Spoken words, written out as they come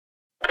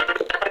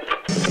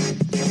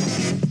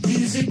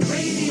Music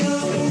Radio,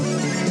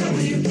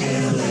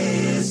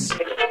 WKLAS.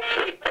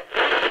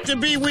 To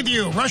be with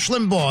you, Rush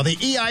Limbaugh, the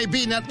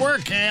EIB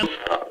Network, and...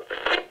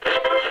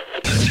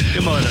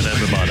 Good morning,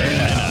 everybody.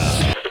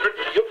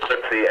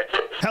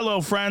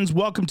 Hello, friends.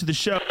 Welcome to the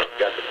show.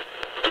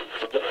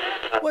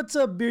 What's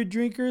up, beer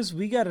drinkers?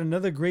 We got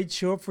another great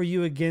show for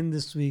you again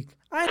this week.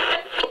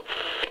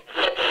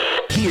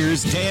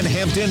 Here's Dan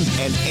Hampton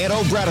and Ed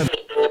O'Brien.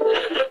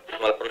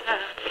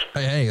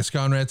 Hey, it's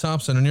Conrad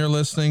Thompson, and you're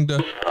listening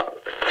to...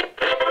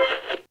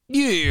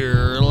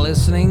 You're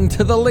listening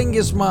to the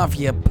Lingus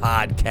Mafia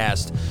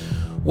podcast.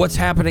 What's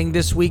happening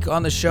this week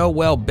on the show?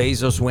 Well,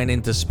 Bezos went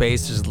into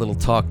space. There's a little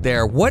talk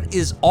there. What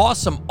is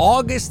awesome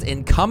August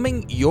and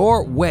coming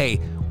your way?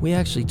 We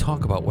actually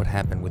talk about what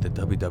happened with the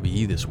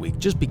WWE this week,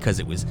 just because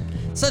it was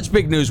such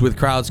big news with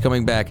crowds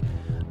coming back.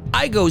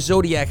 I go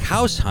Zodiac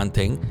house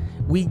hunting.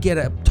 We get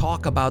to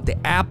talk about the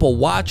Apple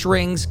Watch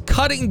rings,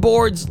 cutting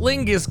boards,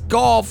 Lingus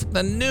golf,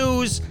 the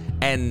news,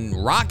 and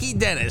Rocky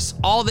Dennis.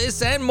 All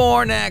this and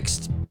more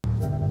next.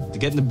 To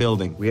get in the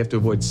building, we have to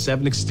avoid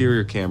 7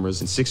 exterior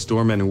cameras and 6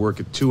 doormen who work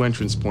at 2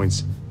 entrance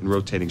points in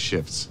rotating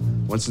shifts.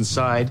 Once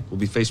inside, we'll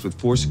be faced with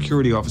 4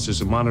 security officers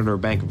who monitor a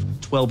bank of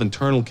 12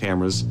 internal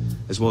cameras,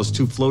 as well as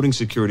 2 floating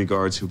security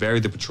guards who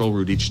vary the patrol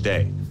route each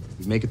day.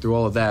 If we make it through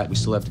all of that, we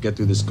still have to get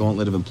through this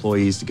gauntlet of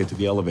employees to get to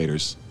the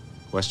elevators.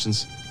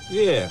 Questions?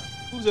 Yeah.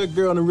 Who's that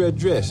girl in the red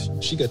dress?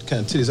 She got the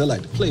kind of titties I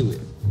like to play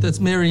with. That's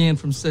Marianne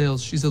from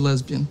sales. She's a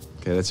lesbian.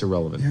 Okay, that's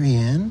irrelevant.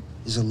 Marianne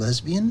is a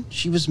lesbian?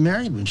 She was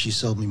married when she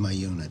sold me my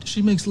unit.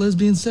 She makes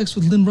lesbian sex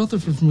with Lynn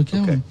Rutherford from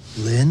accounting.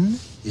 Okay. Lynn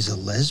is a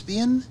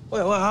lesbian?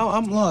 Well,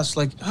 I'm lost.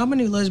 Like, how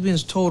many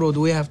lesbians total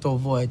do we have to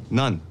avoid?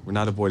 None. We're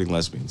not avoiding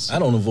lesbians. I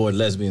don't avoid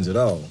lesbians at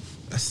all.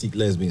 I seek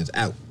lesbians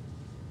out.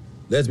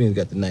 Lesbians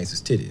got the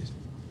nicest titties.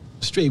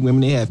 Straight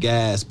women, they have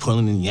guys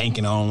pulling and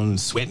yanking on them and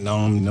sweating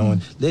on them, you know,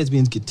 and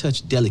lesbians get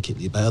touched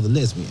delicately by other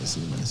lesbians.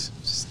 You know, it's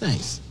just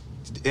nice.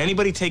 Did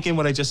anybody take in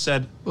what I just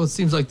said? Well, it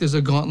seems like there's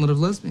a gauntlet of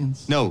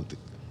lesbians. No.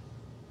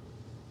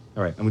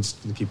 All right, I'm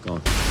just gonna keep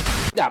going.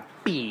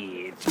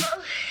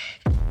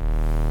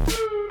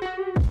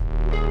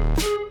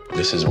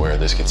 This is where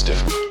this gets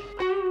difficult.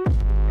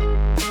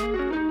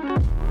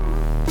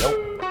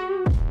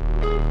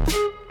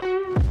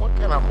 What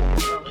kind of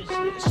hotel is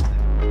this?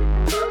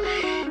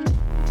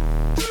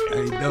 How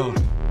you doing?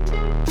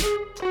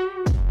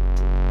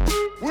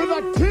 With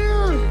a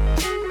tear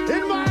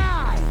in my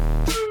eye.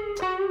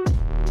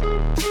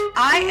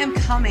 I am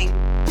coming.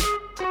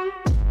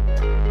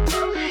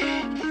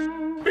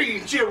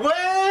 Beat your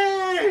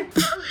way.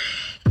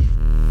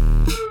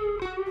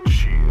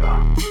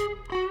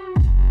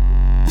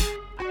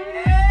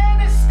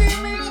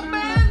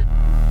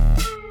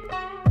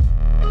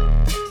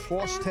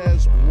 Frost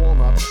has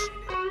walnuts.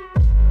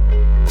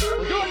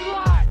 We're doing it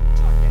live.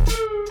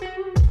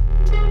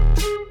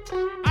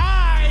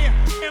 I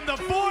am the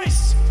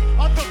voice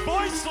of the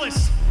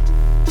voiceless.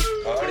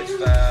 Party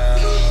foul.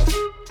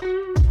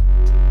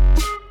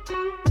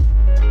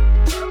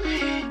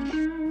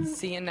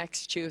 See you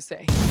next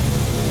Tuesday.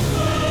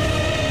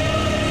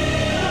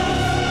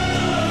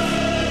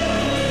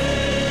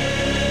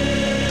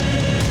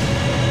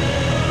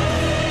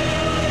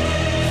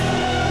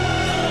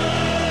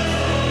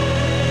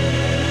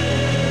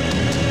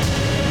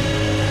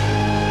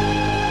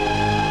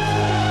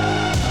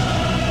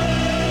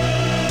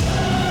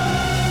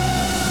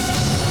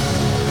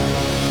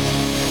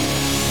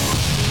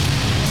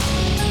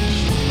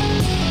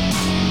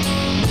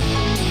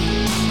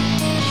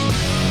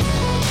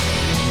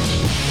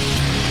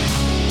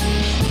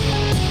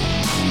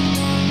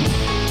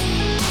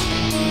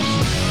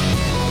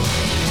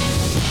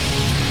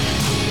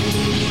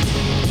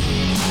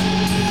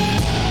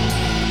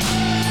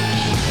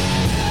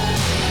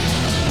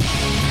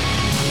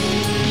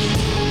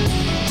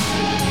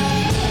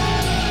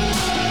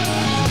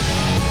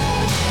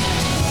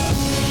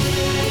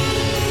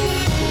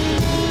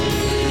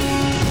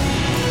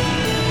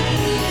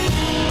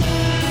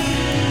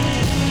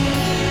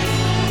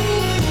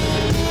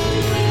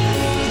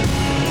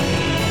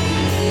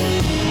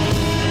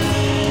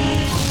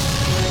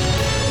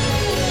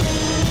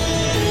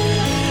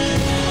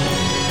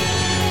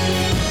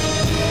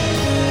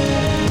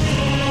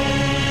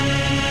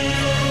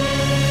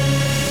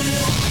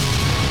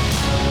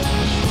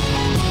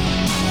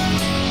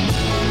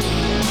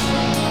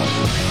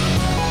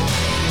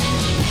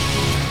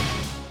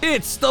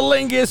 It's the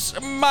Lingus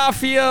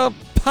Mafia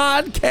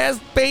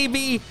podcast,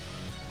 baby.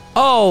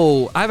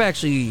 Oh, I've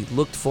actually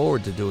looked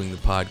forward to doing the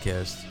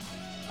podcast.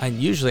 And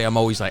usually I'm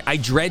always like, I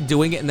dread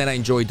doing it, and then I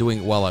enjoy doing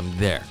it while I'm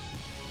there.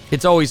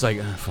 It's always like,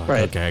 oh, fuck,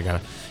 Right. okay, I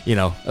gotta,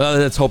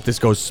 let's hope this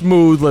goes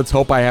smooth. Let's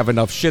hope I have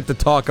enough shit to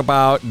talk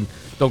about and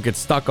don't get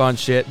stuck on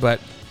shit. But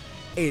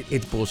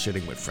it's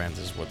bullshitting with friends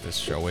is what this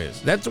show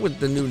is. That's what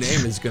the new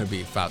name is going to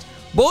be, Faust.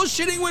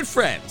 Bullshitting with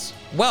friends.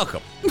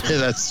 Welcome. Yeah,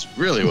 that's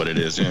really what it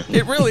is, yeah.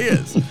 It really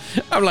is.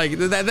 I'm like,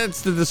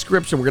 that's the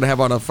description we're going to have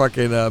on a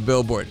fucking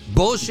billboard.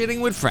 Bullshitting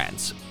with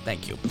friends.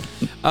 Thank you.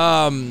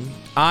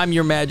 I'm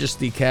Your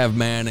Majesty Cav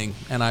Manning,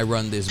 and I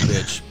run this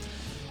bitch.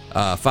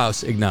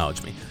 Faust,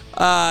 acknowledge me.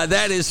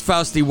 That is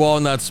Fausti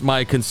Walnuts,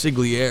 my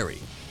consigliere.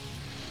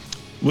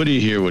 What do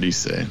you hear? What do you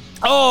say?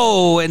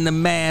 Oh, and the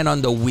man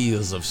on the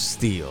wheels of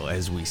steel,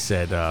 as we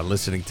said,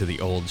 listening to the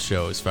old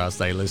shows,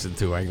 Faust, I listen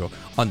to, I go,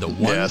 on the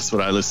one. Yeah, that's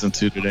what I listened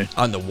to today.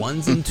 On the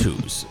ones and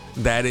twos.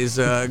 That is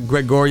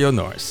Gregorio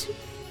Norris.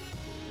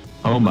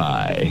 Oh,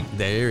 my.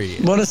 There he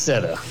is.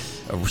 Buonasera.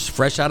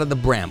 Fresh out of the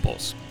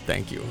brambles.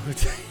 Thank you.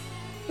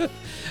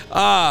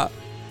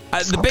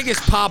 The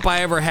biggest pop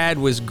I ever had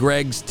was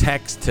Greg's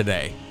text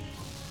today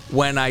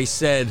when I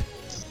said,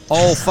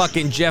 oh,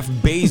 fucking Jeff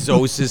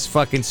Bezos is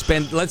fucking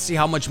spend. Let's see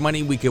how much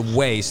money we could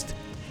waste.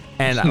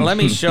 And let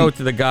me show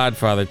to the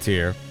Godfather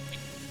tier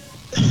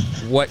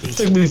what it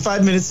took me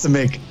 5 minutes to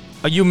make.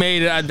 Oh, you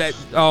made it. That.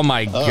 Oh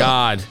my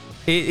God,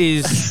 it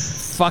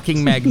is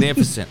fucking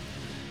magnificent.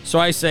 So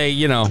I say,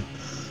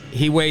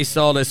 he wastes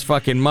all this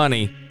fucking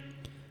money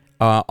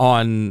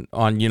on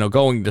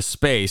going to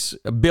space,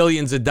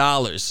 billions of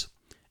dollars,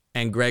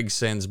 and Greg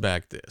sends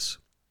back this.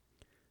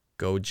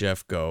 Go,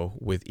 Jeff, go,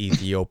 with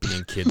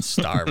Ethiopian kids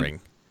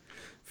starving.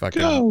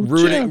 Fucking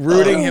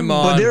rooting him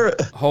on.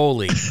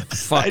 Holy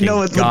fucking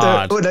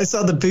God. When I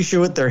saw the picture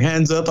with their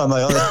hands up, I'm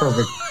like, oh, that's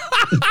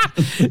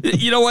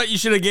perfect. You know what? You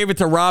should have gave it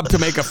to Rob to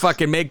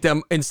make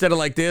them, instead of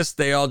like this,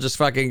 they all just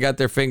fucking got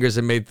their fingers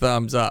and made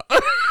thumbs up.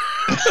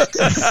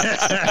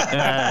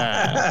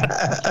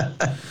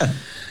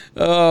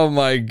 Oh,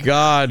 my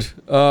God.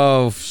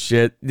 Oh,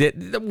 shit.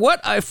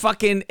 What I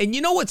fucking... And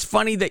you know what's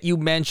funny that you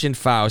mentioned,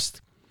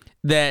 Faust?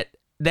 That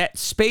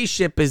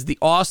spaceship is the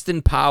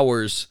Austin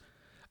Powers.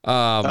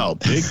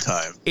 Big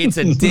time. It's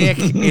a Dick.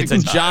 It's a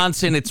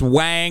Johnson. It's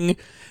Wang.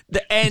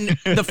 And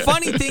the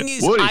funny thing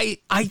is,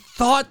 I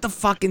thought the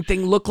fucking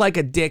thing looked like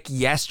a dick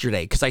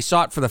yesterday because I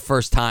saw it for the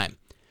first time.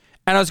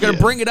 And I was going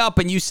to bring it up,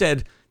 and you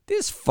said,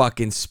 this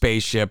fucking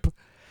spaceship.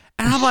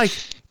 And I'm like,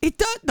 it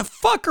does. The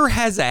fucker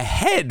has a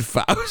head,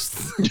 Faust.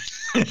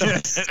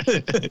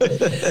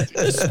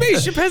 The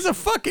spaceship has a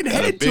fucking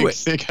head to it. Big,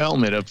 thick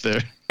helmet up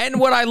there. And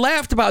what I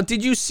laughed about,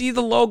 did you see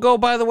the logo,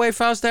 by the way,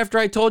 Faust, after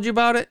I told you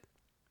about it?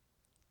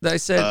 That I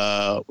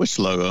said... which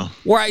logo?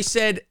 Where I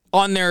said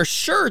on their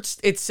shirts,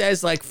 it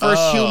says, like,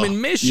 first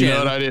human mission. You know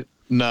what, I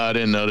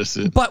didn't notice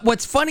it. But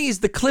what's funny is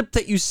the clip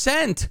that you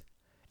sent.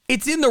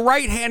 It's in the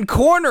right-hand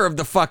corner of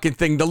the fucking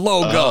thing, the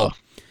logo.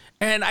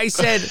 And I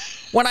said,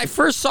 when I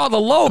first saw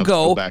the logo...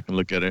 Go back and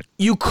look at it.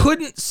 You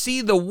couldn't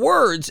see the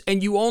words,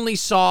 and you only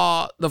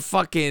saw the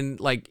fucking,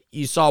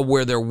 you saw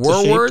where there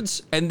were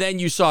words, and then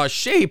you saw a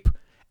shape,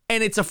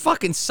 and it's a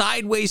fucking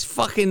sideways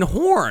fucking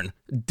horn,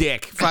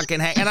 dick,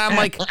 fucking, and I'm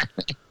like,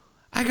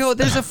 I go,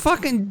 there's a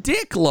fucking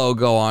dick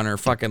logo on her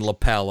fucking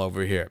lapel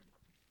over here.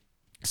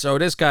 So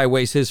this guy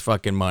wastes his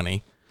fucking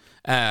money,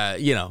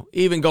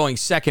 even going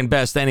second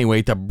best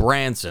anyway to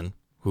Branson,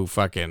 who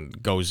fucking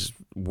goes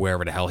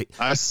wherever the hell he...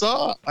 I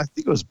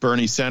think it was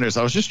Bernie Sanders.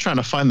 I was just trying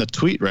to find the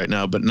tweet right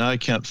now, but now I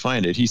can't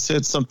find it. He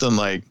said something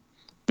like,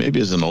 maybe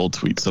it's an old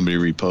tweet somebody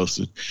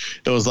reposted.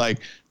 It was like,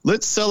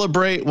 let's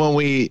celebrate when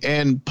we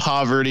end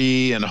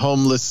poverty and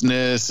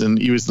homelessness. And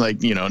he was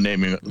like,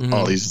 naming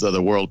all these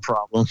other world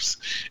problems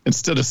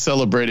instead of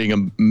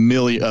celebrating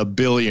a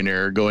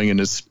billionaire going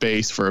into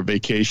space for a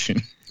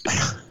vacation.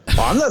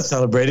 Well, I'm not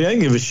celebrating. I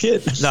didn't give a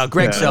shit. No,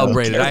 Greg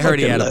celebrated. I heard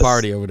he had a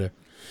party over there.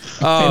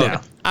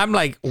 I'm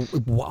like,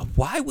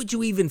 why would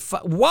you even?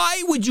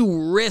 Why would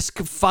you risk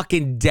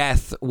fucking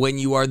death when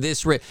you are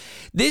this rich?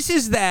 This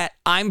is that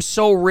I'm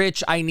so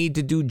rich I need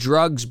to do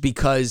drugs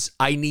because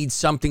I need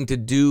something to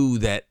do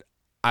that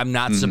I'm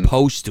not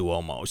supposed to,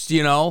 almost,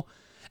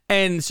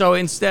 And so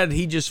instead,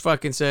 he just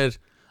fucking said,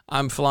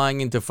 "I'm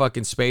flying into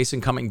fucking space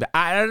and coming back."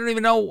 I don't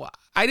even know.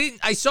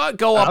 I saw it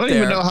go up there. I don't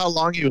even know how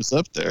long he was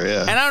up there.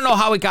 Yeah, and I don't know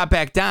how it got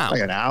back down.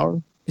 Like an hour.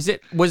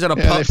 Was it a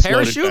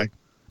parachute?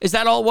 Is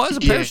that all it was?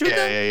 A parachute?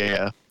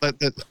 Yeah. But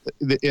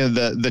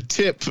the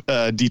tip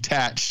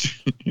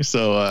detached,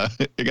 so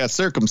it got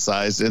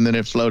circumcised, and then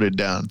it floated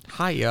down.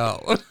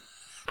 Hi-yo.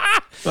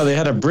 Well, they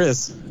had a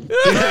bris.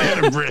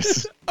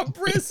 A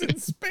bris in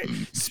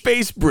space.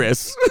 Space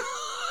bris.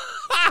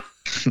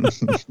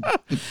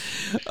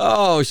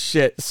 Oh,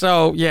 shit.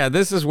 So, yeah,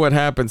 this is what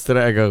happens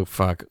today. I go,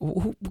 fuck,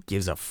 who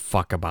gives a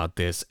fuck about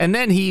this? And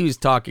then he was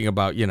talking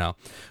about,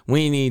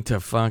 we need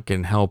to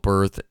fucking help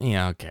Earth.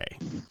 Yeah, okay.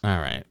 All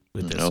right.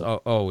 With this.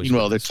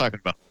 Well, they're talking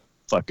about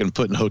fucking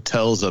putting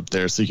hotels up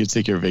there so you can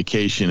take your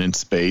vacation in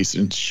space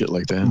and shit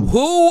like that.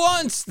 Who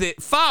wants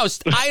that?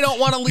 Faust, I don't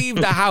want to leave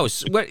the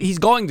house. He's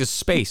going to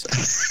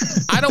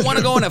space. I don't want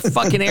to go in a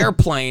fucking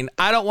airplane.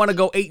 I don't want to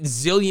go 8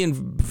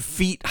 zillion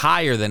feet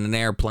higher than an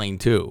airplane,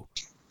 too.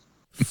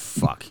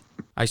 Fuck.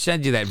 I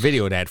sent you that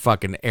video of that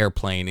fucking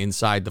airplane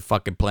inside the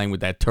fucking plane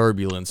with that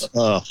turbulence.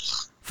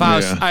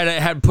 Faust, I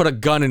had put a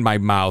gun in my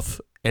mouth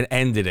and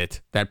ended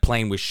it. That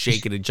plane was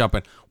shaking and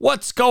jumping.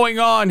 What's going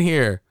on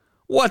here?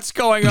 What's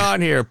going on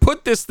here?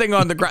 Put this thing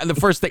on the ground. The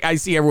first thing I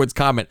see everyone's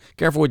comment,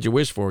 careful what you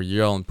wish for.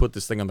 You're yelling, put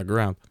this thing on the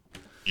ground.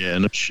 Yeah,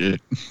 no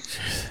shit.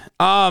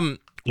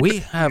 We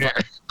have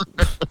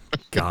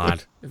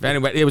God. If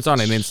anybody, it was on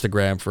an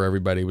Instagram for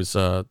everybody. It was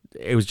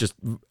just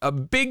a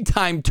big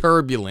time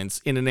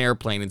turbulence in an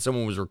airplane, and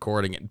someone was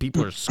recording it, and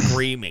people are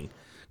screaming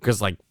because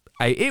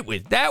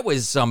that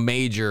was some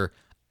major.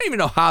 I don't even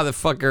know how the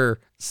fucker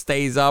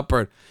stays up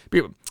or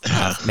people.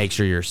 Make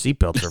sure your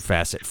seatbelts are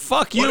fastened.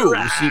 Fuck you.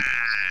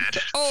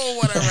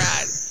 What a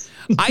ride.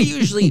 I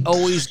usually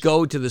always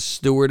go to the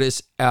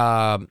stewardess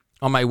on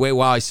my way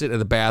while I sit in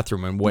the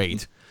bathroom and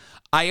wait.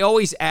 I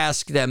always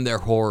ask them their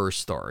horror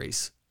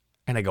stories.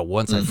 And I go,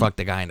 once I fucked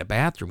a guy in the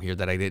bathroom here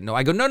that I didn't know.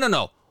 I go,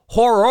 no.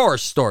 Horror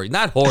story,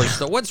 not horror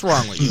story. What's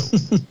wrong with you?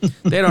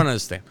 They don't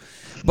understand.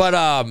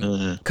 But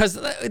because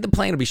the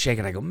plane will be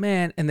shaking. I go,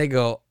 man. And they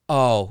go,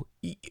 oh,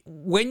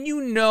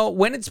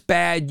 when it's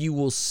bad, you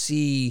will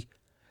see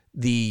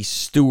the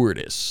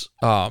stewardess.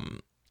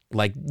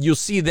 Like you'll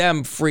see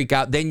them freak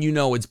out. Then you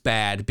know it's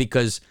bad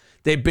because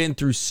they've been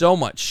through so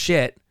much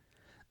shit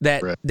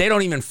that they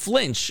don't even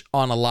flinch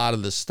on a lot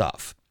of the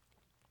stuff.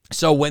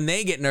 So when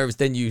they get nervous,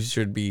 then you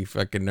should be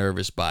fucking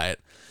nervous by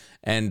it.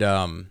 And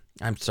I'm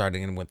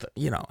starting with,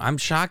 I'm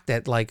shocked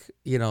that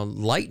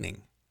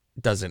lightning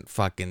doesn't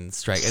fucking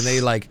strike. And they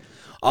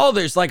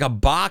there's like a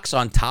box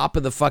on top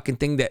of the fucking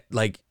thing that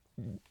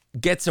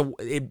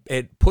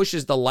it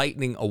pushes the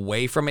lightning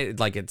away from it.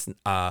 Like it's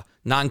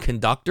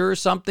non-conductor or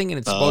something. And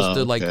it's supposed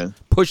to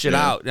push it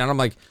out. And I'm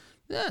like,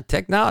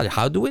 technology.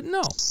 How do it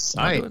know?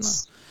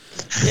 Science.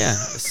 Yeah,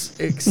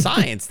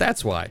 science.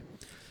 That's why,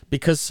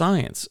 because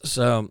science.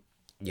 So,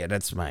 yeah,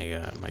 that's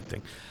my my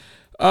thing.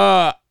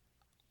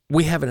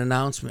 We have an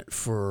announcement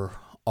for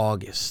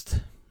August,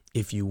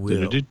 if you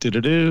will.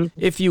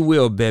 If you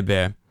will,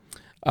 baby.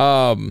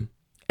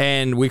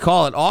 And we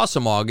call it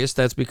Awesome August.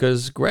 That's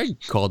because Greg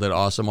called it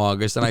Awesome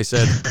August, and I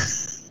said,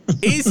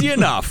 easy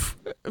enough.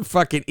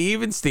 Fucking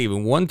even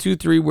Steven. 1, 2,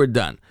 3, we're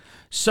done.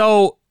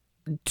 So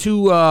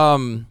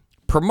to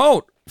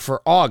promote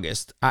for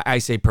August, I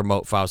say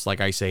promote, Faust,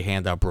 like I say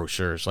hand out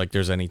brochures, like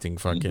there's anything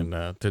fucking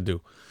to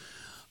do.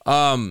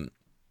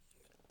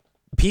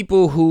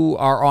 People who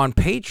are on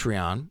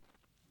Patreon,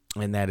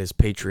 and that is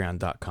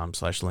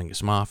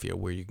patreon.com/LingusMafia,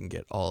 where you can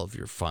get all of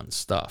your fun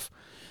stuff.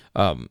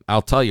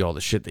 I'll tell you all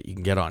the shit that you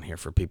can get on here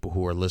for people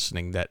who are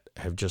listening that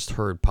have just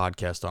heard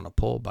Podcast on a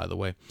Pole, by the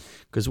way,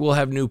 because we'll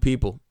have new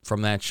people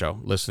from that show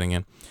listening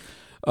in.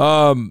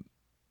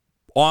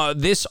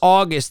 This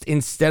August,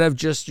 instead of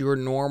just your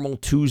normal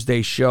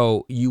Tuesday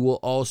show, you will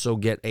also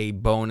get a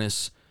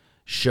bonus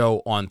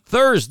show on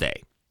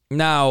Thursday.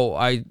 Now,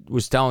 I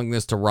was telling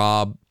this to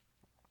Rob.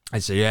 I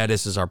said, yeah,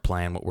 this is our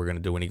plan, what we're going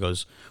to do. And he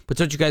goes, but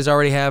don't you guys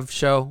already have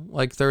show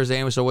like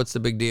Thursday? So what's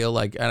the big deal?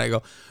 And I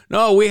go,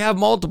 no, we have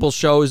multiple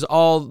shows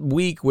all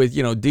week with,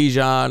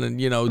 Dijon and,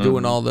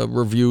 doing all the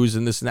reviews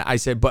and this and that. I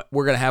said, but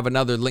we're going to have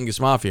another Lingus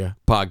Mafia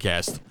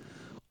podcast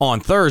on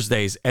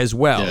Thursdays as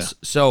well. Yeah.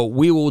 So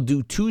we will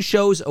do 2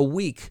 shows a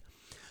week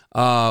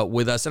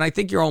with us. And I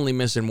think you're only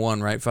missing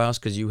one, right, Faust?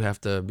 Because you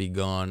have to be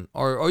gone.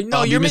 Or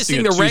no, you're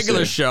missing the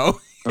regular show.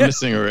 I'm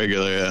missing a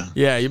regular, yeah.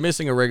 Yeah, you're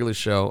missing a regular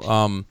show.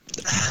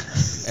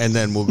 And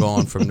then we'll go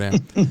on from there.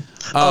 The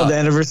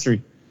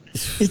anniversary.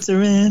 It's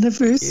our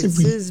anniversary.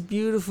 It's his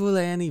beautiful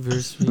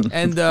anniversary.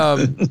 And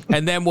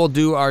then we'll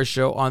do our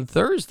show on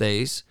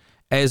Thursdays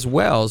as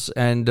well.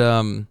 And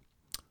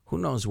who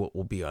knows what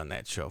will be on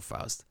that show,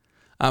 Faust?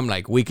 I'm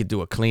like, we could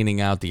do a cleaning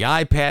out the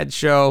iPad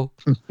show,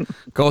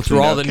 go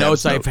through all the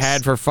notes I've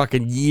had for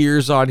fucking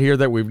years on here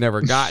that we've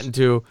never gotten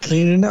to.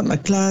 Cleaning up my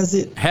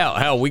closet.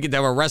 Hell, we could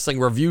have a wrestling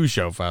review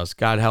show, Faust.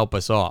 God help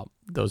us all.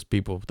 Those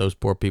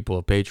poor people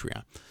of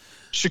Patreon.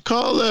 Should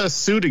call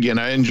Suit again.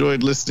 I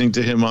enjoyed listening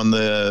to him on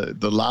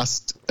the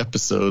last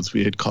episodes.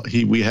 We had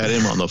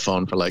him on the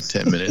phone for like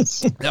 10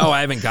 minutes. No,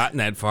 I haven't gotten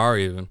that far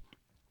even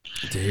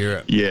to hear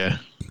it. Yeah.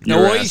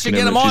 No, well, you should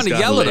get him on to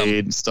yell at him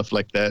and stuff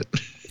like that.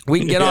 We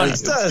can get on.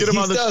 Get him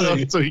on the show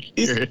so he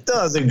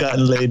hasn't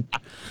gotten laid.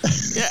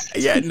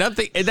 Yeah,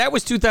 nothing. That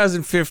was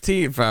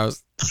 2015,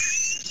 Faust.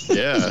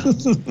 Yeah.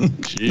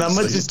 Jeez, Not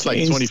much he's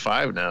like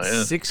 25 now.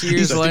 Yeah. 6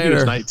 years I later. think he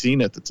was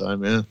 19 at the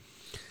time. Yeah.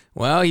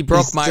 Well, he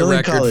broke my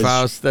record,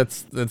 Faust.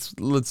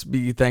 Let's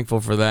be thankful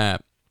for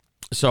that.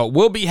 So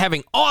we'll be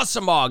having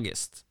Awesome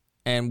August,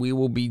 and we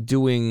will be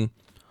doing.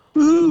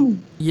 Woo!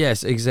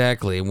 Yes,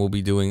 exactly, and we'll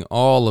be doing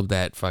all of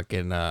that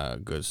fucking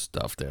good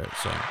stuff there.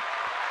 So,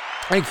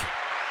 thank you.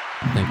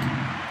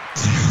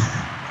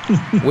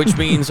 Which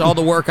means all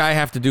the work I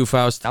have to do,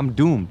 Faust. I'm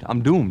doomed.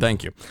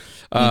 Thank you.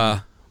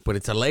 But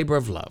it's a labor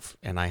of love,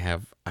 and I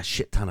have a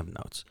shit ton of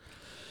notes.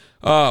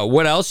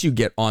 What else you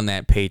get on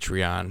that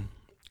Patreon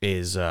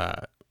is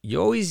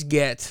you always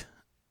get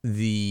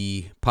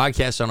the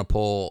Podcast on a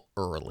Pole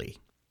early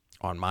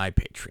on my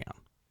Patreon.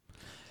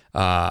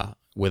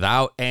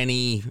 Without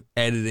any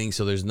editing,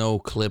 so there's no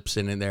clips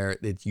in there.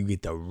 That you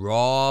get the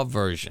raw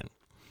version.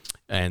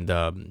 And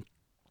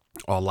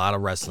a lot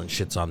of wrestling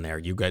shit's on there.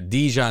 You got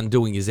Dijon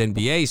doing his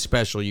NBA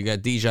special. You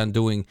got Dijon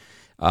doing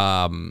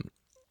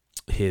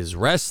his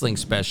wrestling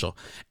special.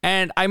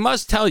 And I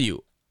must tell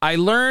you, I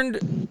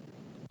learned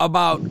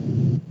about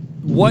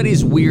what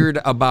is weird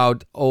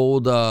about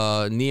old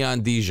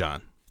Neon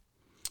Dijon.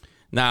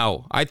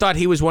 Now, I thought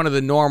he was one of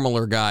the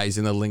normaler guys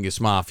in the Lingus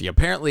Mafia.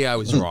 Apparently, I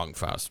was wrong,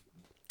 Faust.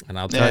 And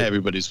I'll tell you,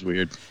 everybody's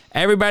weird.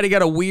 Everybody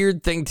got a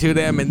weird thing to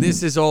them, and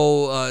this is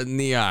all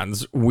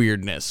Neon's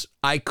weirdness.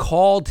 I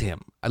called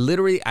him.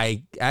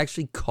 I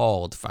actually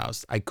called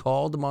Faust. I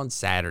called him on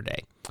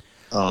Saturday.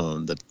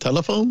 On the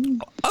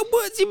telephone?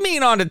 What do you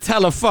mean on the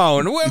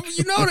telephone? Well,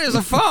 you know there's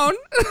a phone.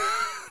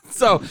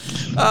 So,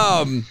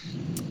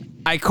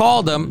 I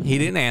called him. He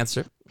didn't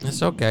answer.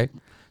 That's okay.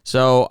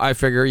 So I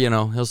figure,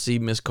 he'll see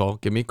missed call,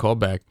 give me a call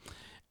back.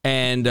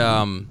 And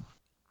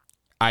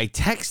I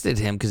texted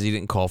him because he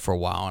didn't call for a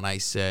while, and I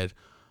said,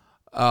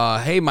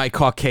 hey, my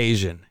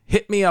Caucasian,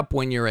 hit me up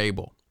when you're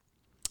able.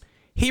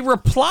 He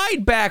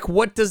replied back,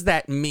 what does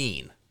that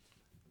mean?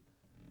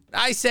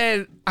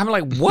 I'm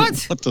like,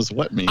 what? What does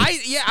what mean?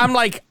 I'm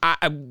like,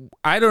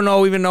 I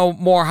don't even know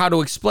more how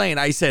to explain.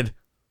 I said,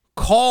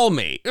 call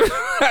me.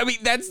 I mean,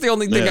 that's the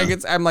only thing I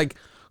can say. I'm like,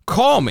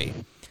 call me.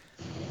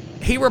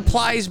 He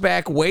replies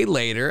back way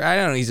later. I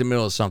don't know. He's in the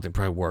middle of something,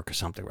 probably work or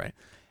something, right?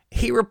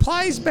 He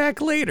replies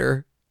back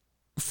later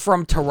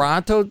from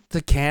Toronto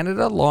to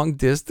Canada, long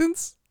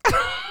distance.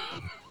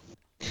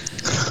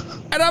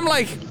 And I'm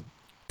like,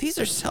 these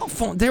are cell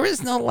phones. There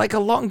is no like a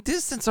long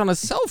distance on a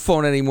cell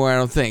phone anymore, I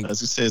don't think. I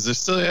was going to say, is there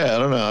still, I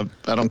don't know.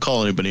 I don't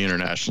call anybody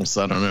international,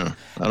 so I don't know.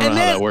 I don't know how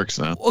that works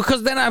now. Well,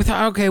 because then I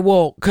thought, okay,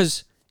 well,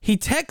 because he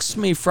texts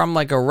me from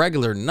like a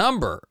regular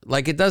number.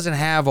 Like it doesn't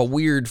have a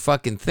weird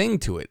fucking thing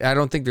to it. I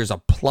don't think there's a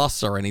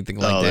plus or anything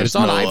like that. It's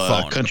on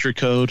iPhone. Country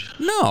code?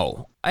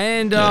 No.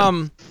 And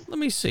let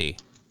me see.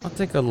 I'll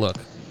take a look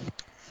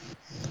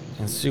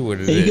and see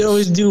what it is. You can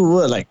always do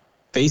what, like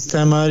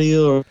FaceTime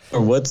audio or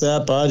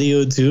WhatsApp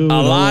audio too.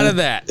 A lot of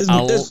that.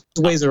 There's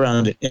ways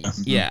around it.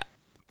 Yeah.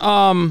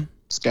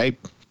 Skype.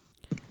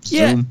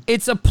 Yeah, Zoom.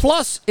 it's a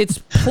plus. It's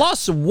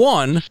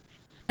 +1,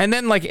 and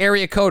then like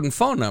area code and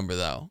phone number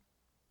though.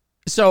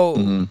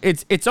 So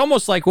it's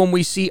almost like when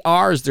we see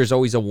ours, there's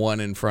always a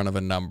 1 in front of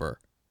a number,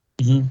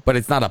 but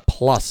it's not a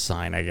plus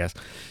sign, I guess.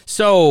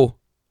 So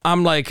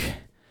I'm like,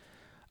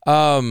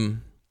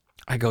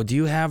 I go, do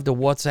you have the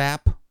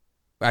WhatsApp?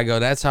 I go,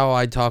 that's how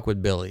I talk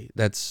with Billy.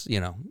 That's,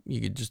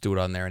 you could just do it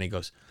on there. And he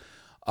goes,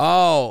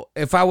 oh,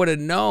 if I would have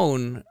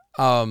known,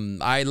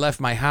 I left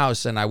my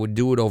house and I would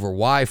do it over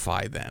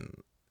Wi-Fi then.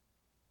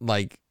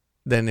 Like,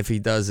 then if he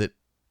does it,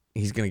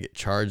 he's going to get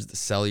charged the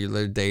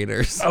cellular data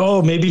or something.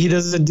 Oh, maybe he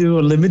doesn't do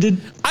unlimited?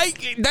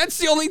 That's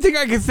the only thing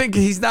I can think.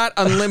 He's not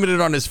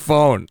unlimited on his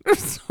phone.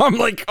 So I'm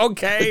like,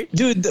 okay.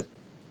 Dude,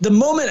 the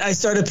moment I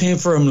started paying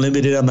for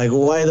unlimited, I'm like,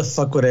 why the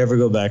fuck would I ever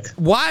go back?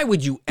 Why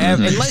would you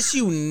ever, unless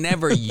you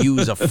never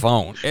use a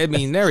phone? I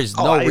mean, there is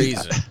no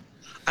reason.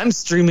 I'm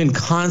streaming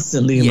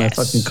constantly in my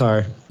fucking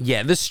car.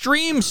 Yeah, the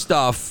stream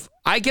stuff,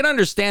 I can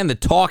understand the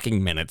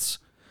talking minutes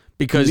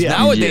because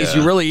nowadays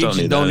you really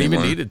don't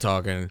even need to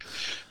talk.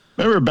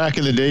 Remember back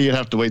in the day, you'd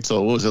have to wait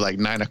till, what was it, like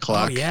 9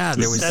 o'clock? Oh, yeah,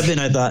 there was 7,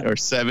 I thought. Or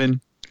 7.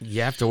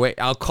 You have to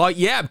wait. I'll call.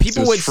 Yeah,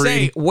 people would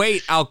say,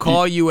 wait, I'll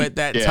call you at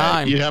that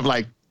time. You'd have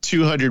like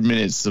 200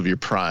 minutes of your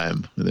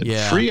prime. And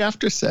then free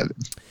after 7.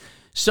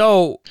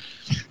 So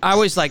I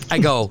was like, I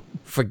go,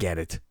 forget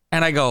it.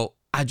 And I go,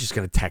 I'm just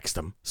going to text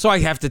him. So I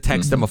have to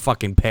text him a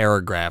fucking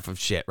paragraph of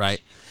shit,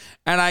 right?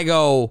 And I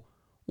go,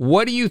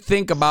 what do you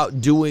think about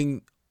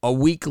doing a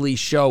weekly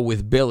show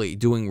with Billy,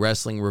 doing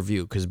wrestling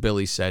review? Because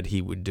Billy said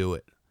he would do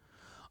it.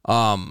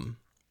 I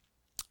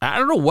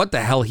don't know what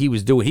the hell he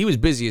was doing. He was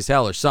busy as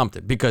hell or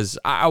something because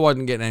I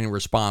wasn't getting any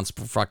response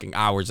for fucking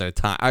hours at a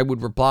time. I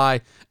would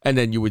reply, and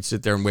then you would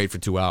sit there and wait for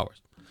 2 hours.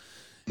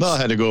 Well, I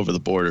had to go over the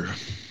border.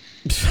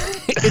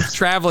 It's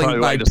traveling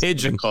by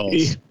pigeon.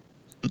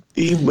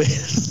 He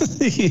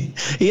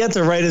had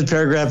to write his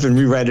paragraph and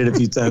rewrite it a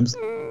few times.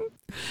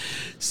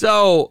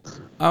 So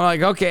I'm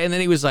like, okay. And then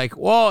he was like,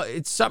 well,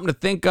 it's something to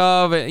think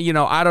of. And,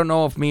 I don't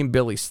know if me and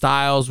Billy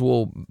Styles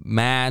will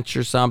match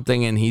or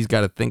something, and he's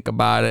got to think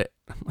about it.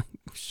 I'm like,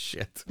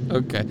 shit.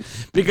 Okay.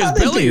 Because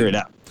figure it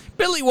out.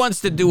 Billy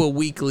wants to do a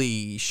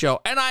weekly show,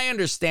 and I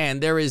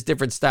understand there is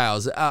different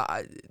styles.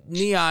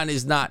 Neon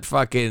is not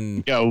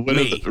fucking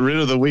rid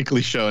of the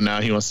weekly show now.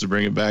 He wants to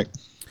bring it back.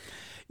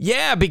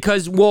 Yeah,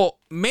 because,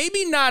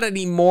 maybe not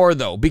anymore,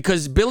 though,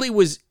 because Billy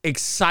was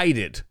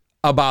excited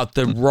about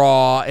the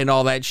Raw and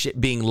all that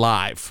shit being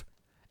live.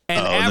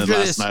 And after then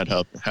this last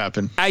night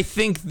happened. I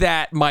think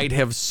that might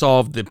have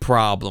solved the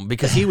problem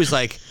because he was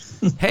like,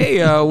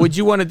 hey, would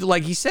you want to do,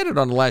 like he said it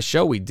on the last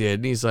show we did.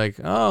 And he's like,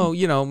 oh,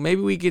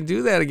 maybe we can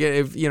do that again.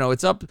 If,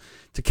 it's up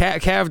to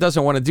Cav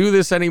doesn't want to do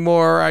this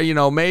anymore.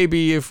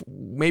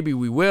 Maybe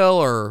we will,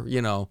 or,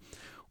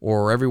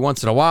 or every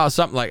once in a while,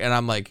 something like, and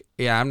I'm like,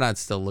 yeah, I'm not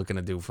still looking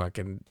to do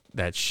fucking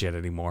that shit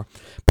anymore.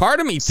 Part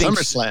of me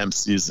thinks SummerSlam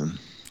season.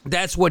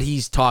 That's what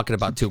he's talking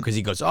about too, because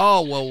he goes,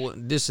 oh, well,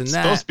 this and that.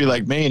 It's supposed to be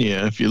like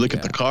Mania if you look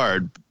at the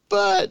card,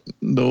 but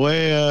the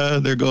way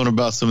they're going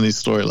about some of these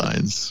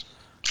storylines,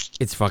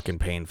 it's fucking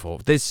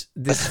painful. This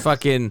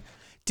fucking.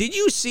 Did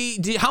you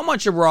see? How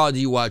much of Raw do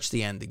you watch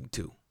the ending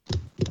to?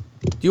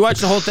 Do you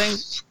watch the whole thing?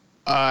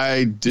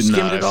 I did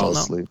not. I fell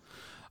asleep.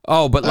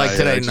 Oh, but like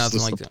today, just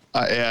nothing like listened-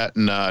 that.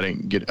 No, I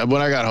didn't get.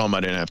 When I got home, I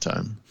didn't have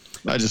time.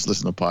 I just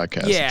listened to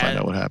podcasts to find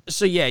out what happened.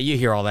 So yeah, you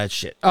hear all that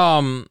shit.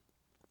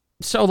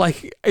 So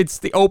like it's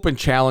the open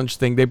challenge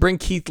thing. They bring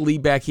Keith Lee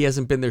back. He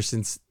hasn't been there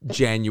since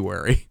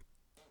January.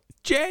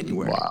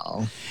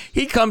 Wow.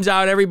 He comes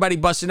out, everybody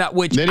busting out,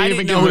 which They didn't I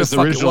even didn't know give who the us fuck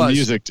it original was.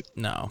 music.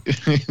 No.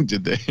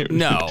 Did they?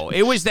 No,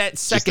 it was that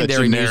Just that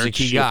secondary generic music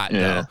he shit. got. Yeah,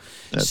 though.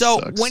 that So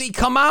sucks. when he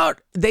come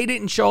out, they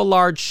didn't show a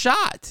large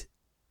shot.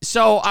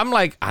 So I'm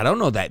like, I don't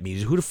know that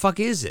music. Who the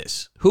fuck is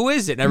this? Who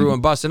is it? And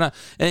everyone busting out,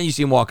 and then you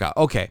see him walk out.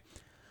 Okay,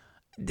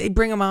 they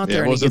bring him out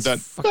there, and he wasn't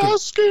gets that fucking.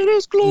 basket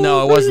is glory?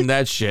 No, it wasn't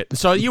that shit.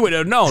 So you would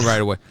have known right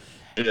away.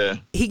 Yeah.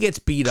 He gets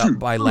beat up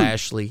by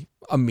Lashley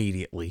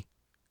immediately.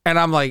 And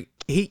I'm like,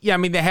 they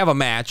have a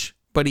match,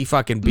 but he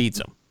fucking beats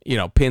him.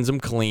 Pins him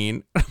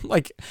clean.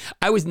 Like,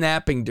 I was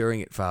napping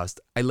during it,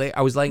 Faust.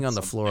 I was laying on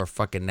the floor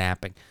fucking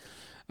napping.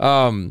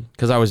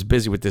 Because I was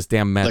busy with this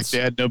damn Mets. Like they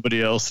had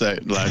nobody else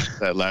that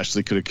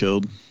Lashley could have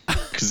killed.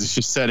 Because it's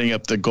just setting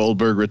up the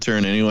Goldberg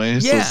return anyway.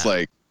 So Yeah. it's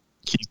like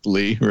Keith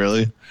Lee,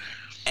 really?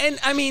 And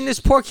I mean, this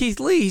poor Keith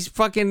Lee, he's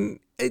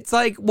fucking, it's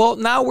like, well,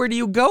 now where do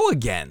you go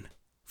again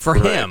for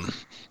him?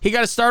 He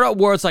got to start out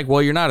where it's like,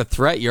 well, you're not a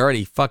threat. You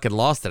already fucking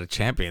lost at a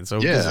champion. So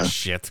who gives a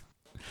shit?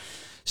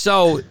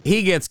 So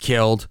he gets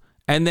killed.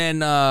 And then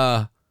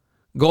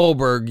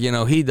Goldberg,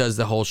 he does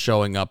the whole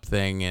showing up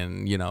thing.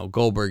 And,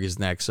 Goldberg is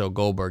next. So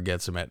Goldberg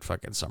gets him at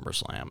fucking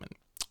SummerSlam. And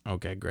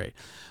okay, great.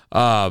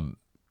 And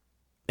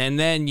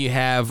then you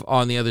have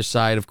on the other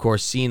side, of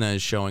course, Cena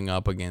is showing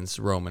up against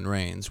Roman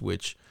Reigns,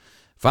 which,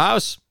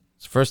 Faust,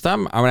 it's the first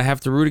time I'm going to have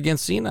to root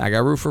against Cena. I got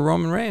to root for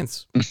Roman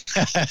Reigns.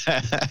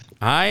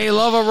 I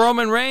love a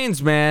Roman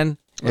Reigns, man.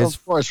 Well,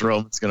 of course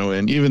Roman's going to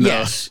win, even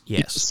though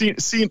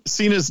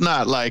Cena's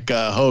not like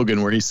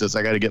Hogan where he says,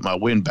 I got to get my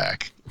win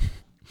back.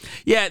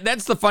 Yeah,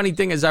 that's the funny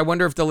thing is I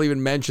wonder if they'll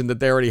even mention that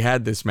they already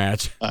had this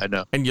match. I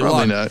know. And you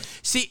Probably lost. not.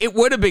 See, it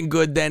would have been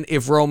good then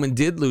if Roman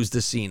did lose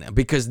to Cena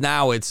because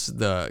now it's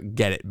the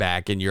get it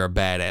back and you're a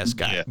badass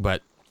guy. Yeah.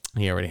 But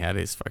he already had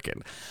his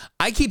fucking...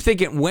 I keep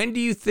thinking, when do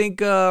you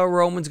think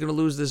Roman's going to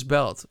lose this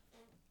belt?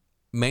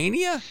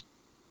 Mania?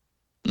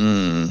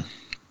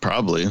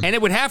 Probably. And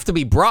it would have to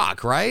be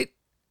Brock, right?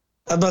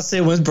 I was about to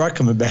say, when's Brock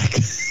coming back?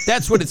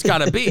 That's what it's got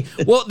to be.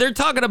 Well, they're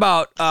talking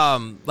about,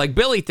 like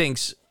Billy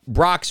thinks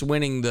Brock's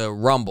winning the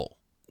Rumble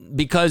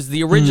because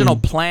the original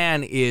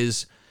plan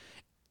is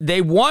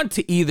they want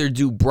to either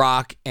do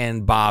Brock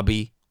and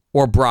Bobby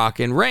or Brock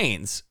and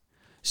Reigns.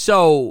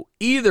 So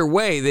either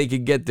way, they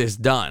could get this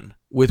done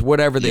with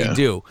whatever they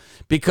do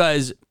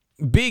because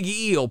Big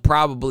E will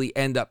probably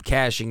end up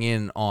cashing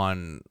in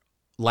on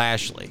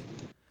Lashley.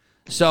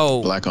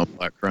 So black on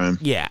black crime.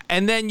 Yeah,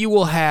 and then you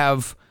will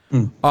have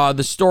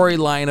the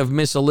storyline of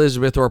Miss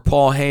Elizabeth or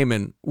Paul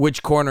Heyman.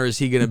 Which corner is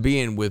he going to be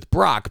in with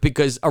Brock?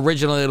 Because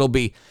originally it'll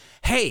be,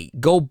 hey,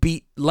 go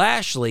beat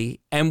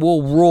Lashley and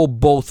we'll rule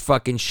both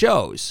fucking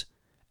shows.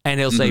 And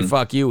he'll say,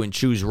 fuck you, and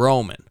choose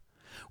Roman.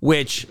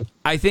 Which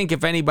I think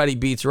if anybody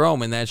beats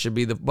Roman, that should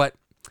be the... But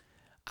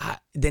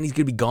then he's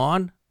going to be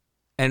gone.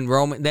 And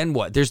Roman, then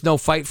what? There's no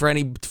fight for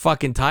any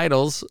fucking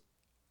titles.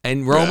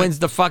 And Roman's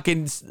the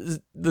fucking...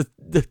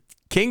 the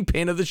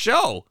kingpin of the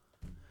show.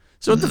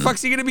 So what the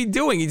fuck's he going to be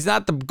doing? He's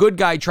not the good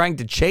guy trying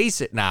to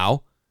chase it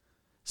now.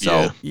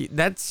 So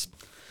that's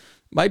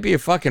might be a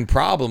fucking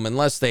problem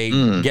unless they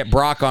get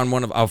Brock on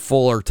one of a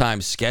fuller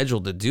time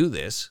schedule to do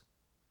this.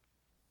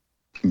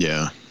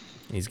 Yeah.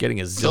 He's getting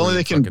a If only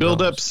they can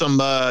build up some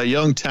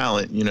young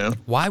talent,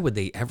 Why would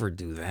they ever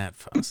do that,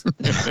 Fuss?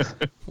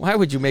 Why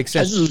would you make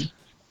sense?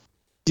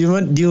 Do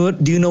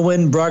you know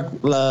when Brock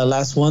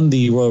last won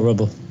the Royal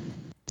Rumble?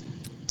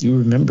 Do you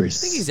remember? I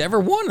think he's ever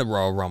won the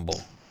Royal Rumble.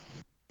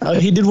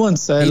 He did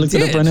once. I looked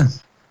it up right now.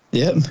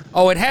 Yep.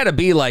 Oh, it had to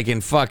be like in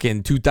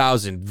fucking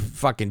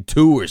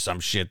 2002 or some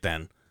shit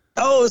then.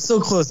 Oh, it's so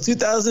close.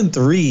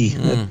 2003.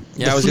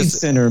 Yeah, I was Fleet just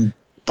Center,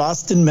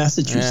 Boston,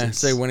 Massachusetts. Yeah,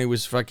 say when he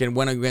was fucking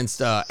went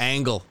against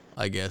Angle,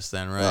 I guess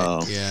then, right?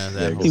 Oh, yeah,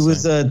 that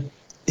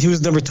He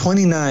was number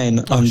 29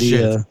 on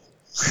the.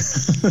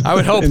 I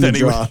would hope in the that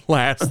he draw. would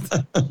last.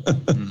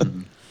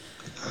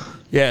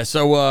 Yeah,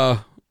 so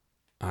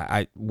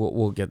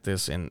we'll get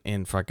this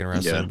in fucking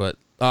wrestling, but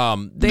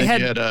they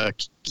had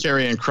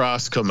Karrion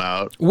Kross come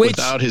out Which-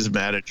 without his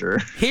manager.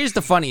 Here's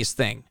the funniest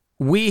thing.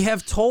 We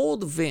have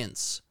told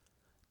Vince,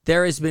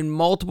 there has been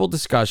multiple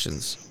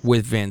discussions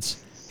with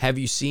Vince. Have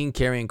you seen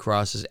Karrion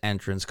Kross's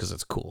entrance? Because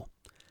it's cool.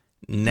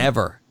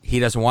 Never. He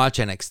doesn't watch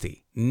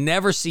NXT.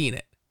 Never seen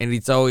it. And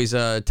he's always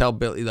tell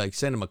Billy, like,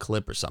 send him a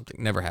clip or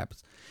something. Never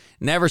happens.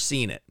 Never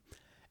seen it.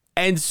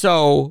 And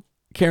so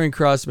Karrion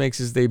Kross makes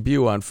his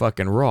debut on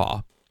fucking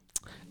Raw.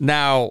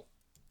 Now,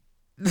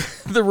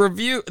 the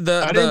review,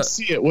 I didn't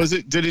see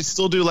it. Did he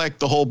still do like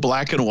the whole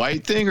black and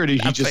white thing, or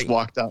did he just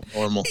walked out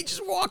normal? He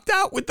just walked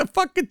out with the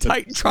fucking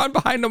Titantron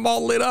behind him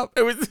all lit up.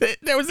 It was it.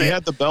 That was He it.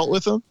 had the belt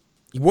with him?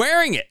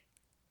 Wearing it.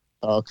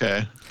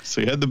 Okay.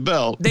 So he had the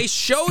belt. They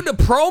showed a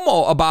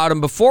promo about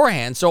him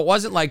beforehand, so it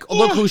wasn't like,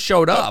 look who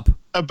showed up.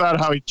 About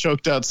how he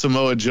choked out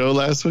Samoa Joe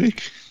last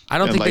week? I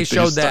don't And, think they like,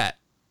 showed just- that.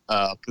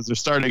 because they're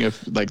starting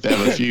they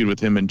have a feud with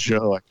him and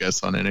Joe, I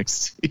guess, on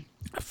NXT.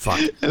 Fuck.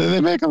 And then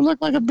they make him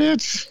look like a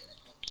bitch.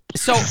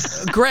 So,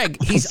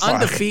 Greg, he's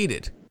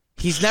undefeated.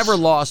 He's never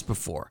lost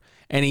before,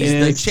 and he's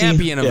the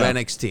champion of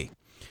NXT.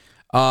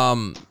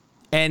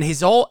 And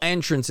his whole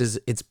entrance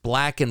it's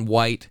black and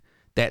white.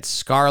 That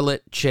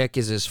Scarlet chick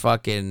is his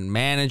fucking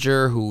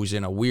manager, who's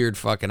in a weird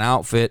fucking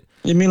outfit.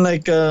 You mean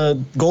like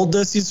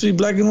Goldust used to be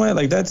black and white,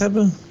 like that type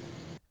of?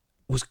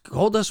 Was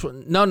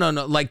Goldust? No.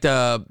 Like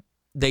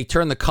they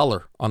turn the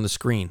color on the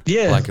screen,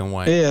 black and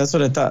white. Yeah, that's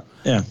what I thought.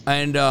 Yeah,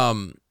 and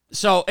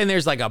and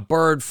there's like a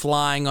bird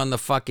flying on the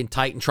fucking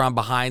Titantron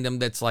behind him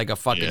that's like a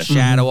fucking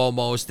shadow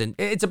almost, and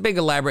it's a big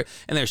elaborate,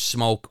 and there's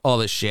smoke, all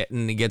this shit,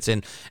 and he gets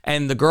in,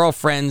 and the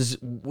girlfriend's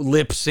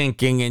lip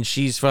syncing, and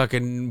she's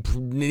fucking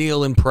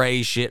kneel and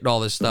pray shit and all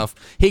this stuff.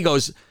 He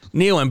goes,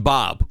 Neil and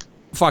Bob,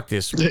 fuck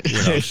this,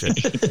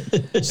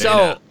 shit.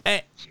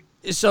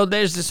 So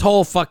there's this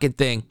whole fucking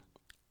thing,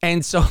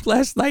 and so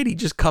last night he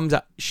just comes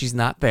out, she's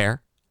not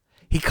there.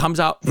 He comes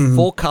out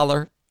full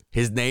color.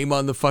 His name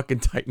on the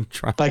fucking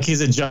Titantron. Like he's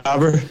a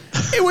jobber.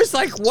 It was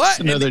like, what?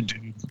 Another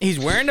dude. He's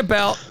wearing a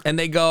belt, and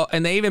they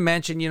even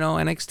mention,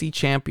 NXT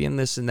champion,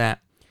 this and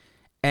that.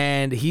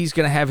 And he's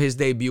going to have his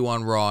debut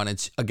on Raw, and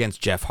it's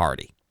against Jeff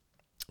Hardy,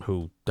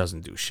 who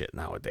doesn't do shit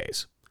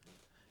nowadays.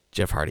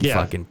 Jeff Hardy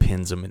fucking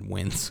pins him and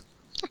wins.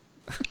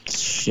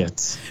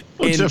 Shit.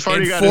 Well, Jeff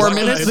Hardy got 4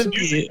 minutes?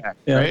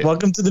 Right?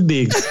 Welcome to the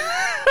bigs.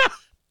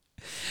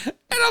 And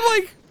I'm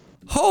like,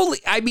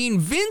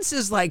 Vince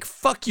is like,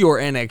 fuck your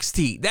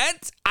NXT.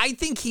 I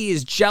think he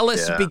is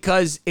jealous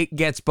because it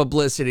gets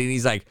publicity, and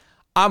he's like,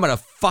 I'm going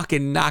to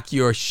fucking knock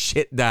your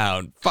shit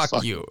down.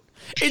 Fuck you.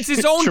 It's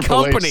his own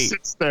Triple company. H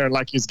sits there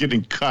like he's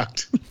getting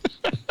cucked.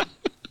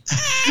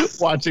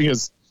 Watching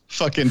his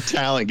fucking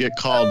talent get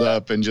called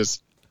up and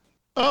just,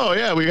 oh,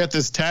 yeah, we got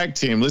this tag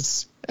team.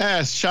 Let's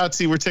ask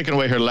Shotzi, we're taking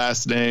away her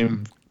last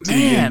name.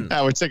 Man.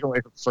 We're taking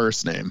away her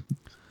first name.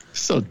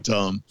 So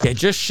dumb. Yeah,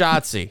 just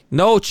Shotzi.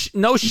 No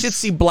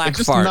shitsy black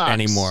fart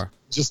anymore.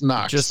 Just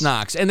Knox. Just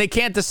Knox. And they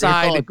can't Call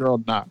decide. a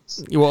girl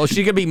Knox. Well,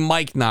 she could be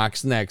Mike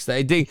Knox next.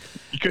 You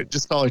could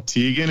just call her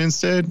Tegan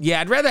instead. Yeah,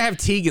 I'd rather have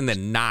Tegan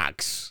than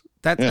Knox.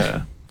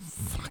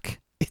 Fuck.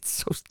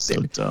 It's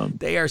so dumb.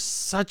 They are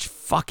such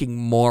fucking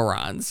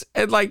morons.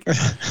 And like,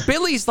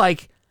 Billy's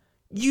like,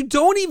 you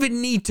don't even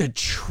need to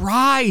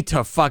try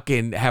to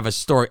fucking have a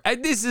story.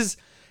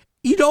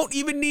 You don't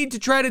even need to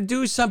try to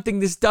do something.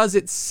 This does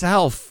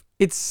itself.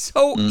 It's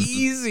so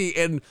easy.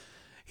 And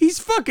he's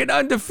fucking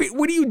undefeated.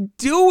 What are you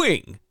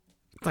doing?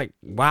 Like,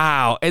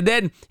 wow. And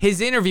then his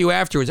interview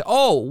afterwards.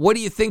 Oh, what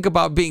do you think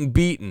about being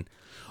beaten?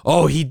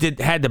 Oh, he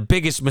had the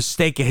biggest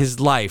mistake of his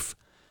life.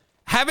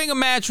 Having a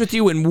match with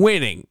you and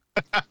winning.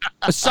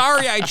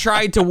 Sorry I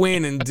tried to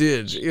win and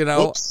did,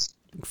 Oops.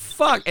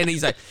 Fuck. And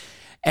he's like,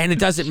 and it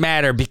doesn't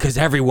matter because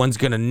everyone's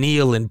going to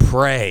kneel and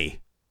pray.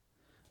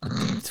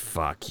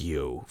 Fuck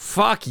you.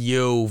 Fuck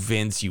you,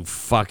 Vince, you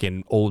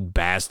fucking old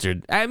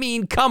bastard. I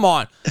mean, come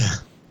on.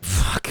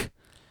 Fuck.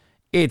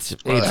 Where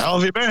the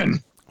hell have you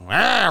been?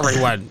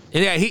 Everyone.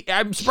 Yeah,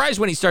 I'm surprised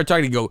when he started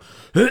talking to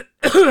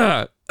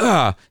go,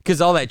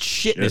 because all that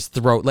shit in his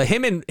throat. Like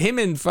him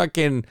and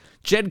fucking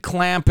Jed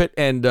Clampett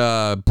and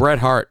Bret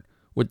Hart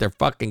with their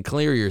fucking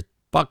clear your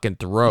fucking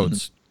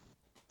throats.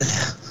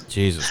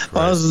 Jesus Christ.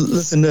 I was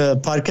listening to a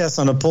podcast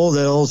on a poll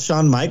that old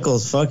Shawn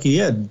Michaels, he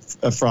had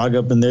a frog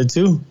up in there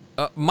too.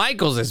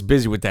 Michaels is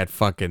busy with that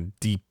fucking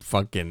deep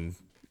fucking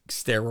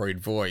steroid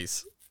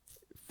voice.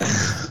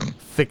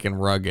 Thick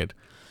and rugged.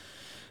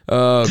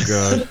 Oh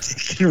god.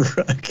 Thick and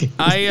rugged.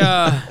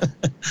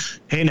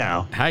 Hey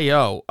now. Hey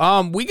yo.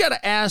 We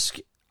gotta ask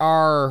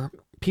our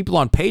people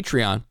on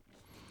Patreon.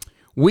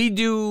 We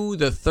do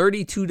the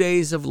 32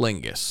 days of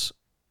Lingus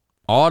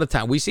all the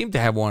time. We seem to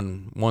have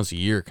one once a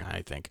year,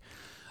 I think.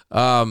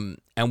 And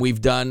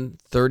we've done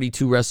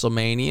 32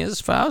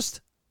 WrestleManias,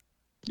 Faust.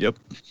 Yep.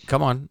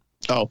 Come on.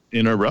 Oh,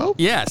 in a row?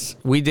 Yes,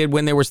 we did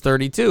when there was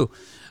 32.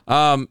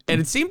 And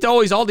it seemed to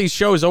all these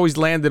shows always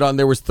landed on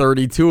there was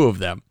 32 of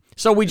them.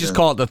 So we just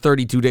call it the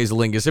 32 days of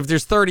Lingus. If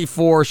there's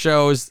 34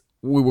 shows,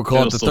 we would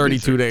call it the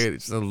 32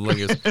 days of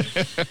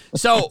Lingus.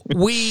 So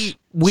we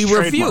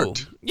review.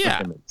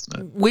 Yeah.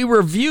 We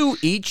review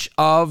each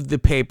of the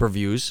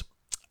pay-per-views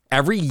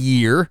every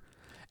year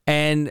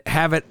and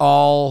have it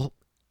all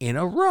in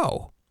a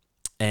row.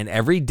 And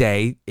every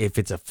day, if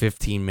it's a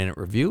 15-minute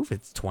review, if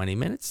it's 20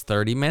 minutes,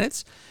 30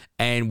 minutes,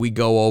 and we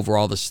go over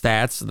all the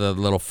stats, the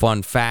little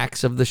fun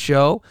facts of the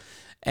show.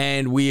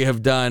 And we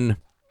have done,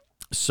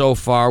 so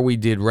far, we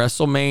did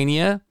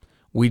WrestleMania,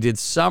 we did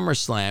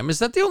SummerSlam. Is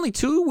that the only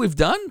two we've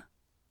done?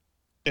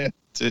 Yeah,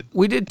 that's it.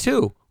 We did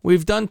two.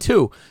 We've done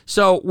two.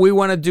 So we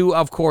want to do,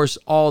 of course,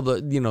 all the,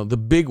 the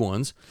big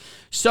ones.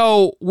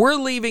 So we're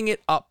leaving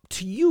it up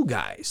to you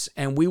guys,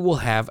 and we will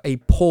have a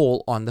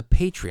poll on the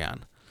Patreon.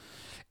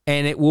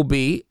 And it will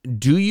be,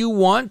 do you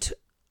want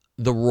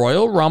the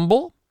Royal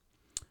Rumble?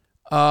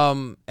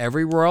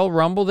 Every Royal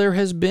Rumble there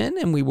has been,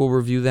 and we will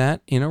review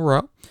that in a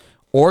row.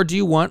 Or do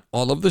you want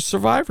all of the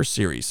Survivor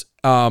Series?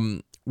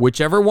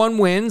 whichever one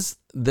wins,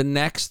 the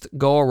next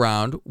go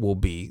around will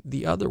be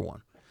the other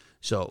one.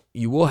 So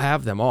you will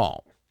have them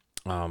all.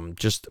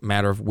 Just a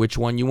matter of which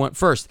one you want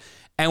first.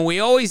 And we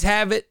always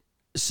have it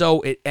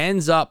so it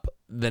ends up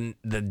the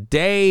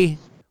day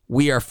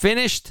we are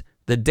finished,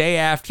 the day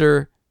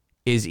after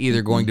is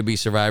either going to be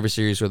Survivor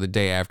Series or the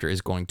day after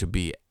is going to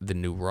be the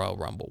new Royal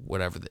Rumble,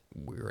 whatever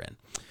we're in.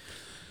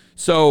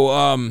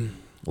 So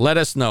let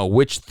us know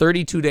which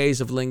 32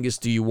 days of Lingus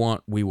do you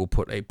want. We will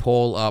put a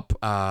poll up.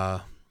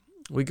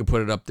 We could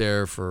put it up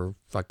there for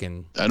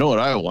fucking... I know what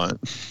I want.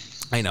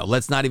 I know.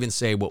 Let's not even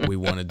say what we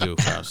want to do,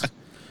 Faust.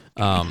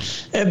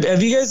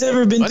 Have you guys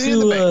ever been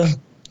to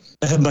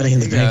Money in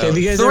the Bank? Have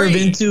you guys ever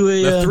been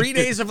to the 3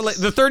 days of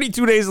the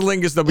 32 days of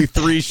Lingus? There'll be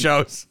 3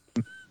 shows.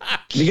 Have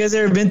you guys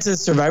ever been to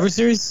Survivor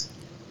Series?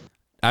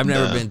 I've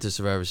never been to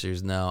Survivor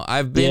Series. No,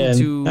 I've been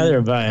to neither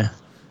have I.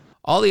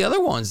 All the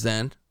other ones.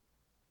 Then,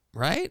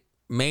 right?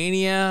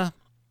 Mania,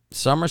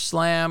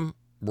 SummerSlam,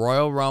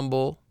 Royal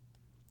Rumble.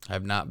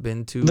 I've not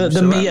been to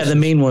the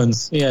main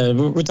ones. Yeah,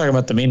 we're talking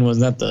about the main ones,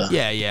 not the.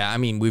 Yeah. I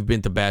mean, we've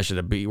been to Bash at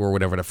the Beach or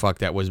whatever the fuck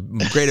that was.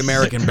 Great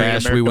American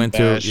Bash. We went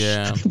to.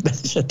 Yeah.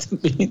 Bash at the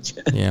Beach.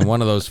 Yeah,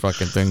 one of those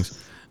fucking things.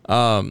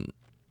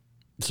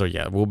 So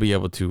yeah, we'll be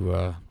able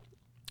to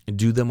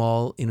do them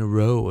all in a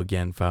row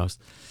again,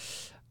 Faust.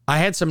 I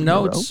had some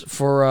notes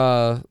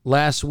for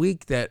last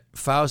week that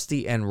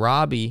Fausti and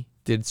Robbie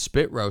did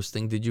spit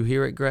roasting. Did you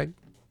hear it, Greg?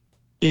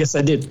 Yes,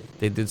 I did.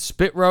 They did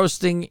spit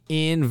roasting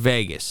in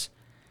Vegas.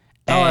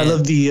 I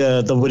love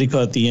the what do you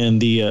call it at the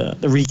end? The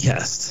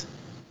recast.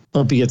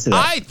 Hope you get to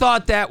that. I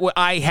thought that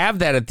I have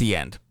that at the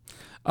end,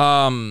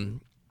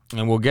 and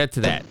we'll get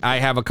to that. I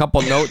have a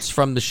couple notes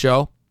from the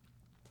show,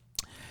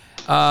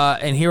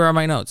 and here are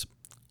my notes.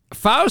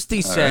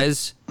 Fausti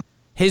says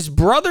his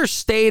brother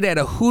stayed at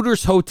a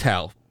Hooters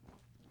hotel.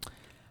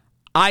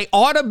 I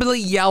audibly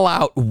yell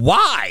out,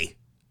 "Why?"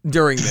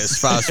 during this.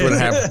 Faust would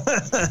have.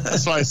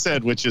 That's what I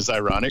said, which is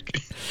ironic.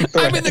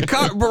 I'm in the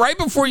car, but right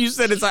before you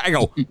said it, I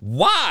go,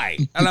 "Why?"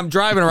 And I'm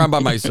driving around by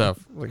myself.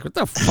 Like, what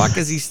the fuck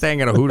is he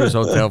staying at a Hooters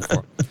hotel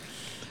for?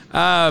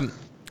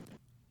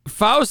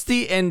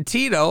 Fausti and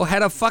Tito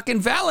had a fucking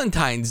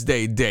Valentine's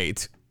Day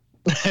date.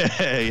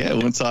 Yeah,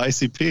 went to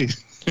ICP.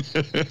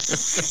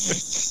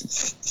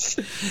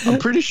 I'm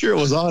pretty sure it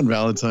was on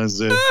Valentine's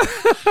Day.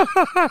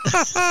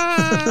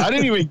 I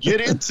didn't even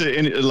get into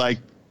any, like,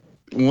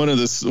 one of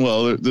the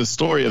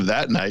story of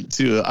that night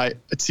too.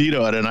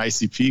 Tito at an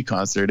ICP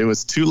concert. It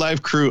was Two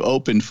Live Crew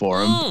opened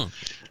for him.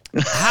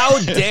 How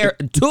dare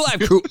Two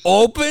Live Crew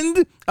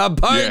opened?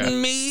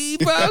 Pardon me,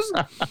 Faust?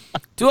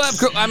 Two Live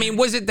Crew. I mean,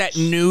 was it that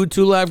new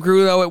Two Live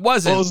Crew though? It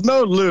wasn't. Well, it was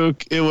no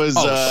Luke. It was.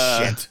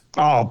 Shit.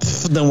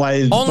 Then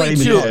why? Only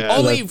two.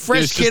 Only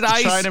Fresh Kid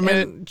Ice and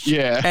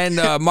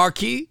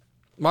Marquis.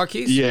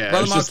 Yeah,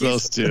 Brother it's just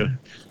those two.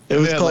 It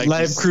was called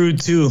Live Crew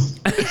 2.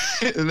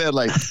 And they had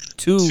like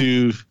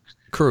two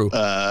crew.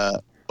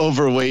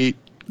 Overweight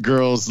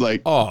girls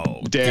like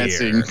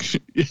dancing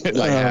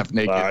like half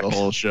naked the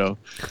whole show.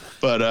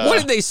 But what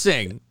did they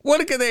sing?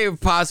 What could they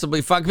have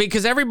possibly fucked?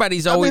 Because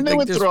everybody's always. I mean, they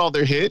went through all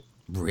their hit.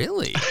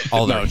 Really?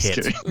 All their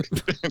hits.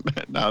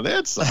 No, they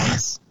had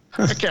songs.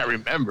 I can't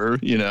remember.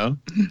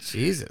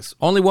 Jesus.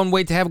 Only one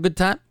way to have a good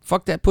time.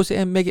 Fuck that pussy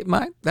and make it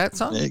mine. That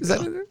song. Is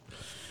that it?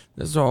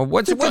 That's all.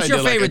 What's your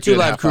favorite Two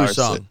Live Crew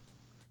song?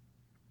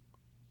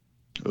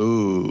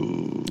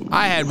 Ooh.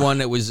 I had one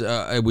that was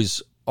it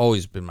was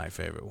always been my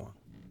favorite one.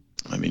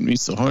 I mean, Me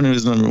So Horny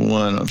is number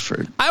one.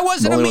 I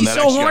wasn't a Me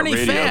So Horny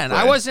fan. Play.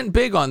 I wasn't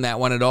big on that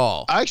one at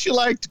all. I actually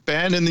liked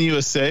Band in the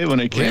USA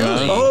when it came out.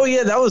 Oh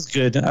yeah, that was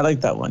good. I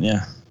like that one.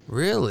 Yeah.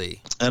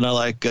 Really? And I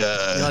like. You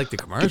like the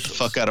commercials? Get the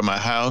fuck out of my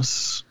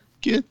house.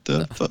 Get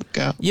the fuck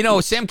out.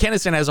 Sam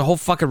Kinison has a whole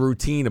fucking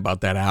routine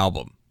about that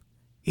album.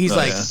 He's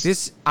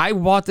this. I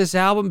bought this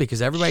album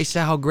because everybody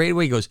said how great it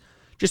was. He goes,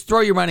 just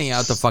throw your money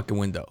out the fucking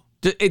window.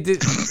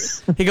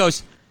 He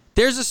goes,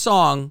 there's a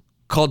song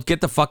called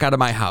Get the Fuck Out of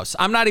My House.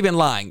 I'm not even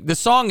lying. The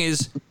song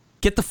is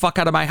Get the Fuck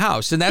Out of My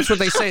House. And that's what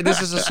they say.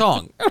 This is a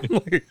song.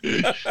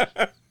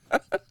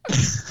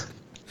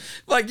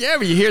 Like, yeah,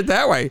 but you hear it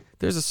that way.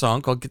 There's a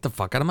song called Get the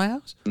Fuck Out of My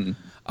House. Yeah,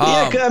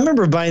 I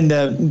remember buying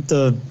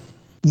the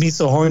Me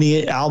So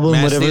Horny album,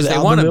 Nasty whatever as the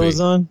album it was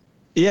on.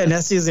 Yeah,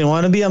 Nasty As They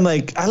Wanna Be. I'm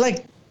like, I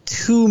like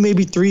 2,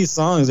 maybe 3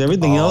 songs.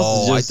 Everything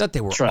else is just I thought they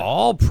were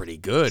all pretty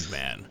good,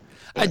 man.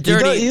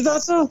 You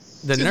thought so?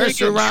 The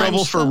Nursery Rhyme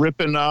trouble for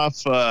ripping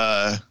off.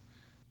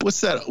 What's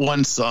that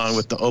one song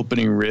with the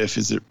opening riff?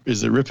 Is it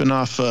ripping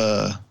off?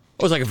 It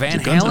was like a Van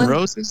Halen. Guns N'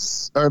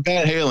 Roses or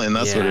Van Halen?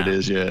 That's what it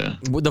is. Yeah.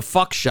 With the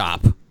Fuck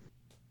Shop.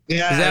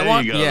 Yeah, is that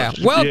one? Yeah.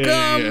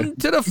 Welcome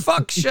to the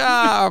Fuck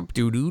Shop.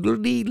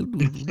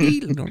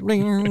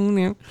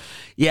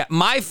 Yeah,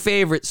 my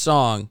favorite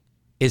song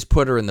is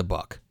Put Her in the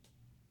Buck.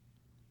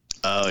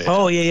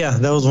 Oh yeah.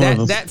 That was one of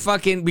them. That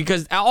fucking,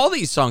 because all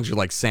these songs are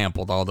like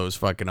sampled, all those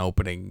fucking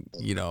opening,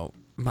 I'm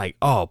like,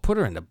 Put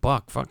Her in the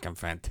Buck, fucking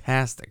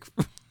fantastic.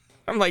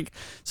 I'm like,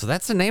 so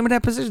that's the name of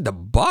that position, the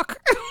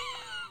Buck?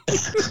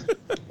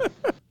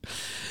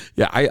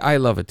 Yeah, I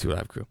love it too,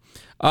 Live Crew.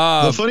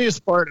 The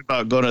funniest part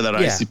about going to that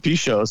yeah. ICP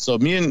show, so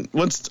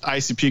once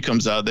ICP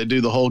comes out, they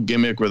do the whole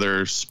gimmick where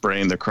they're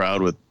spraying the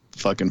crowd with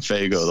fucking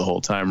Faygo the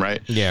whole time,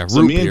 right? Yeah, so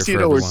root me and beer for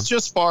Tito were everyone.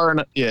 just far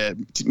enough. Yeah,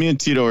 me and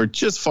Tito were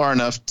just far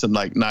enough to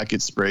like not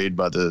get sprayed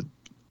by the,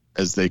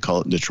 as they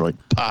call it in Detroit,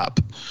 pop.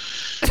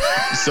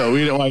 So we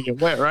didn't want to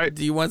get wet, right?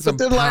 Do you want some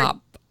then,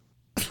 pop?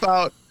 Like,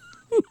 about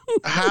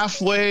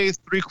halfway,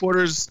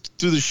 3/4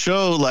 through the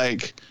show,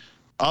 like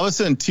all of a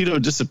sudden Tito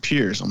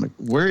disappears. I'm like,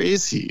 where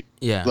is he?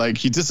 Yeah. Like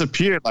he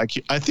disappeared. Like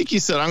I think he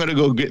said, I'm going to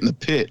go get in the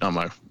pit. I'm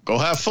like, go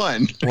have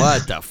fun.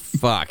 What the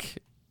fuck?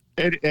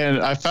 And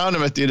I found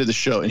him at the end of the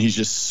show, and he's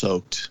just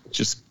soaked,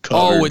 just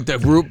covered. Oh, with the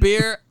root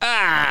beer?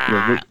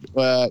 Ah,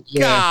 yeah.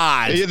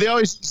 God. They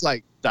always use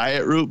like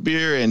diet root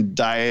beer and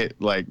diet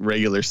like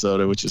regular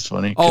soda, which is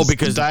funny. Oh,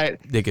 because diet,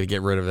 they could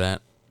get rid of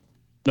that.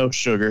 no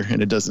sugar,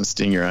 and it doesn't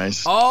sting your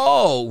eyes.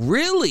 Oh,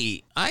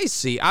 really? I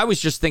see. I was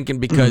just thinking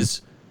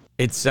because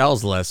it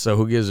sells less, so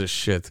who gives a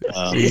shit?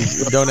 You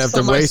don't have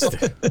to waste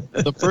it.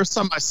 The first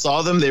time I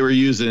saw them, they were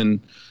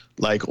using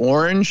like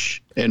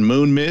orange and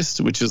moon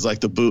mist, which is like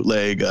the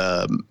bootleg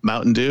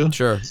Mountain Dew.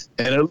 Sure.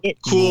 And it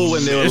looked cool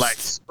when they would like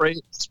spray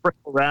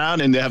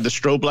around, and they have the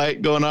strobe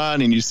light going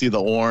on, and you see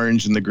the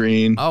orange and the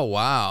green. Oh,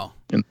 wow.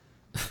 And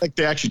like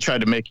they actually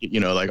tried to make it,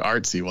 like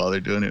artsy while they're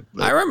doing it.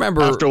 But I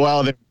remember after a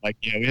while they were like,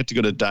 yeah, we have to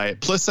go to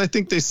diet. Plus, I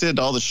think they said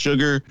all the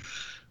sugar,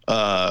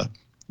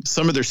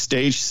 some of their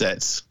stage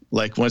sets,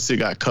 like once they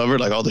got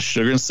covered, like all the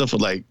sugar and stuff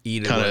would like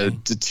kind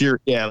of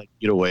deteriorate. Yeah, like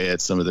eat away at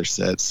some of their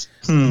sets.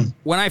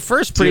 When I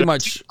first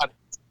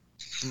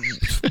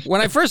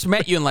when I first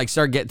met you and like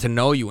started getting to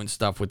know you and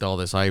stuff with all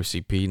this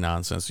IFCP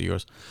nonsense of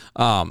yours,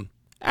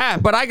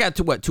 but I got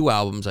to two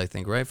albums, I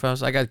think, right,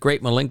 Faust? I got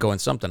Great Malenko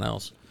and something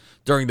else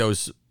during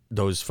those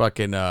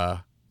fucking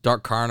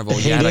Dark Carnival.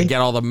 You had to get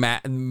all the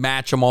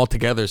match them all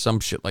together, some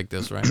shit like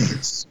this, right?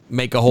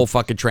 Make a whole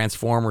fucking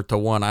transformer to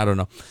one. I don't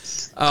know.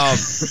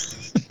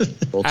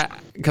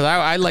 Because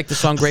I like the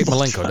song Great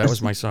Malenko. That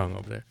was my song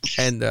over there.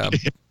 And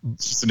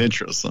it's just an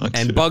intro song.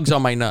 And Bugs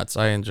on My Nuts.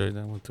 I enjoyed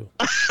that one too.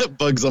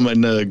 Bugs on My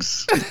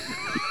Nugs.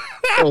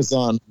 That was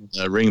on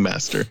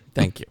Ringmaster.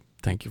 Thank you,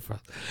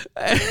 Faust.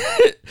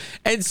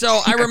 And so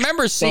I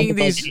remember seeing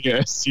these.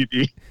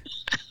 CD.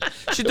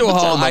 Should do a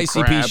whole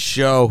ICP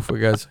show for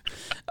guys.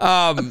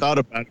 I thought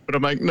about it, but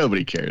I'm like,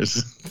 nobody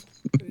cares.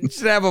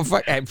 Should have a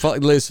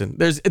listen.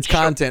 It's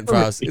content,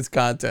 Faust. It's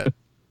content.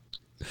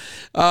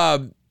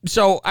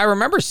 So I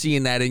remember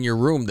seeing that in your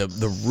room, the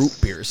root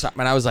beer or something,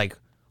 and I was like,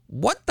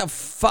 "What the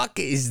fuck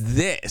is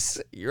this?"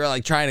 You're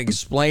like trying to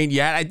explain.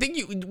 Yeah, I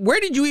think where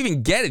did you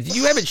even get it? Did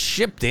you have it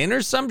shipped in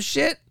or some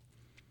shit?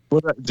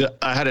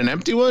 I had an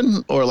empty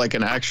one or like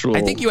an actual.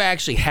 I think you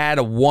actually had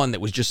a one that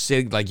was just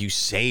sitting, like you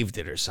saved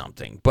it or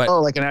something. But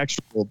like an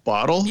actual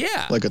bottle.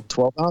 Yeah, like a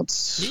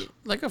 12-ounce.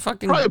 Like a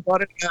fucking. Probably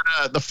bought it.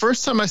 The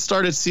first time I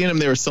started seeing them,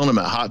 they were selling them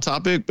at Hot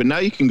Topic, but now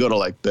you can go to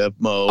like Bevmo.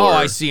 Oh,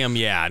 I see them.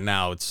 Yeah,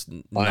 now it's.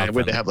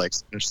 Where they have like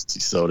specialty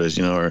sodas,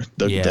 or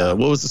the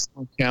what was the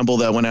song Campbell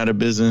that went out of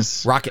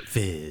business? Rocket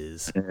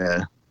Fizz.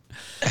 Yeah.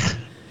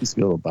 You should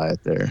be able to buy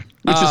it there,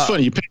 which is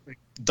funny. You pay like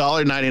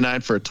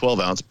 $1.99 for a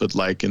 12-ounce, but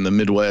like in the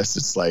Midwest,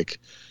 it's like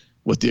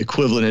what the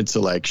equivalent to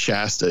like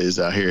Shasta is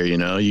out here. You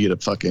get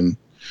a fucking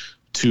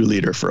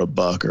 2-liter for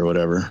 $1 or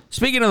whatever.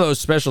 Speaking of those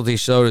specialty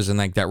sodas and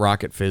like that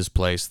Rocket Fizz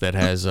place that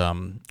has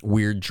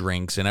weird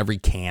drinks and every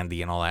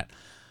candy and all that,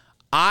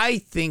 I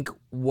think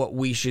what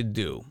we should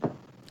do.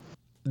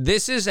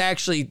 This is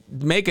actually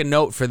make a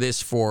note for this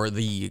for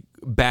the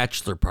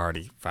bachelor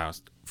party,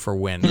 Faust, for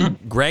when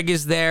Greg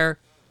is there,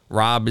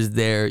 Rob is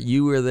there,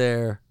 you are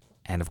there.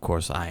 And, of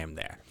course, I am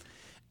there.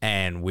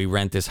 And we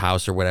rent this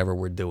house or whatever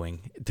we're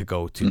doing to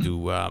go to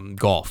do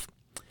golf.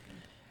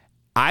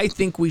 I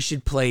think we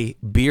should play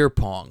beer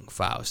pong,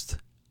 Faust.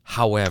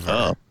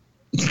 However.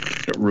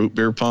 Root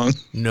beer pong?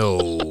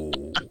 No.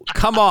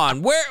 Come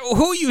on.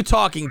 Who are you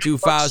talking to,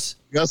 Faust?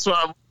 That's what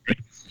I'm...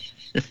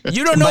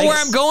 You don't know where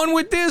I'm going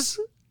with this?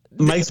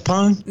 Mike's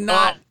Pong?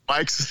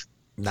 Mike's.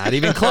 Not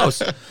even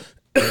close.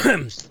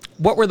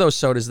 What were those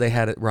sodas they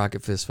had at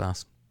Rocket Fizz,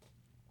 Faust?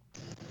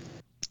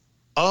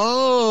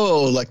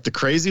 Oh, like the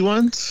crazy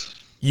ones?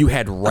 You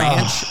had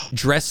ranch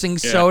dressing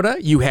soda.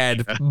 You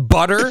had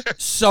butter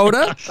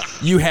soda.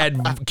 You had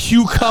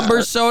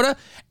cucumber soda.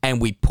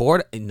 And we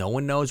poured, and no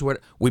one knows what.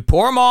 We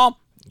pour them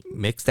all,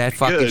 mix that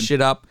fucking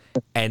shit up,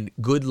 and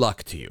good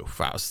luck to you,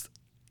 Faust.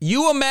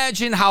 You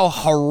imagine how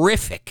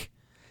horrific.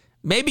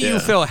 Maybe you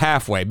feel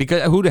halfway,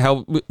 because who the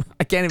hell,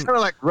 I can't even. Kind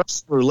of like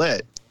Russian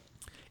roulette.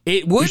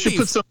 It would be. We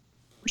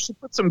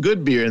should put some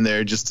good beer in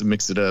there just to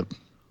mix it up.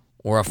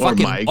 Or a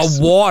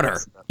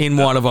water in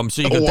one of them,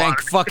 so you can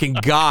thank fucking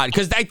God.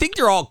 Because I think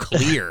they're all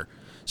clear,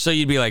 so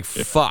you'd be like,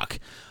 "Fuck."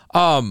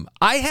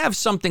 I have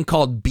something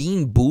called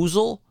Bean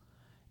Boozle,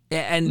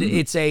 and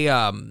it's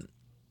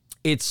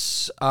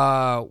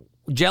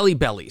Jelly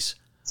Bellies.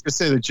 I was gonna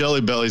say the Jelly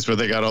Bellies where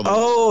they got all the.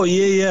 Oh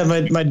yeah.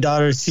 My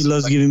daughter, she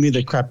loves giving me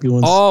the crappy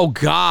ones. Oh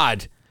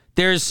God,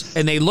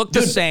 and they look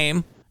the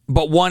same.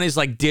 but one is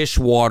like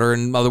dishwater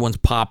and the other one's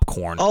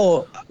popcorn.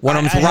 Oh, one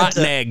of I them's have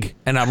rotten to- egg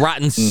and a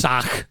rotten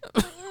sock.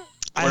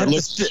 Or it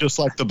looks just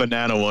like the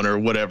banana one or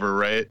whatever,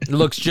 right? It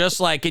looks just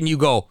like, and you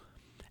go,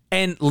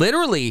 and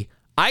literally,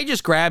 I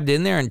just grabbed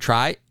in there and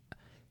tried,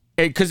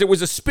 because it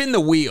was a spin the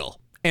wheel,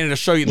 and it'll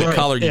show you the Right,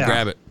 color. You yeah.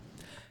 grab it.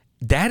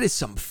 That is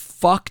some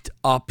fucked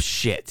up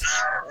shit.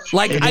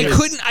 Like It I is.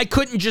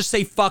 couldn't just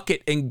say fuck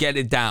it and get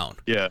it down.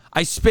 Yeah.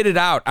 I spit it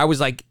out. I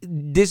was like,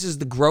 this is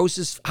the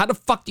grossest. How the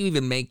fuck do you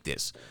even make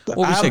this? What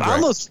would you say, I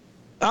Greg?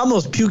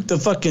 almost puked the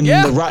fucking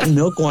Yeah. the rotten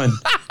milk one.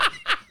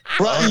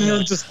 Rotten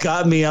milk just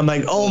got me. I'm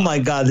like, oh my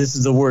god, this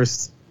is the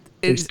worst.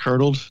 It's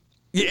curdled.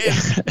 Yeah,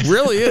 it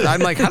really is.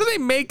 I'm like, how do they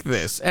make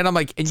this? And I'm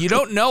like, and you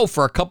don't know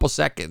for a couple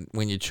seconds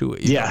when you chew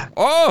it. You Yeah. go,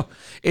 oh,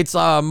 it's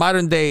a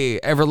modern day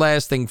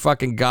everlasting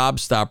fucking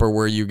gobstopper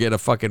where you get a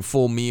fucking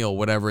full meal,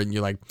 whatever, and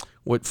you're like,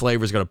 what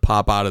flavor is gonna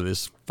pop out of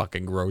this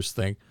fucking gross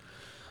thing?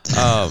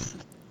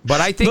 But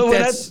I think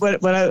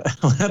But when I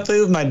play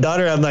with my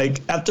daughter, I'm like,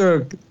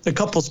 after a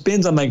couple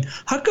spins, I'm like,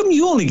 how come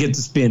you only get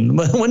to spin?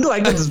 When do I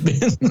get to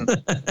spin?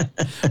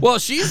 well,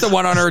 she's the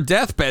one on her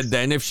deathbed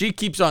then. If she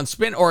keeps on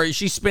spin, or is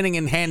she spinning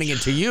and handing it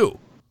to you?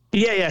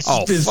 Yeah, she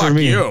Oh, spins fuck for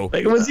me. you.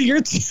 Like, was it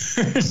your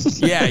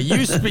turn? Yeah,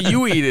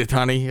 you eat it,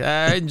 honey.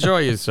 Enjoy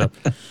yourself.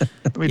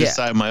 Let me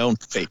decide my own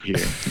fate here.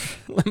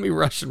 Let me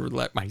Russian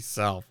roulette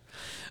myself.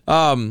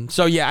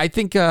 So yeah, I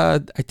think,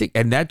 and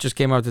that just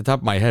came off the top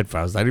of my head,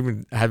 Faust. I didn't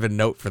even have a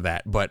note for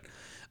that, but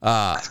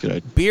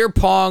beer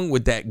pong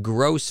with that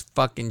gross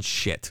fucking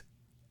shit,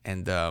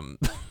 and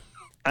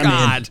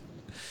God,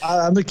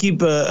 I'm gonna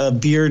keep a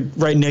beer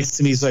right next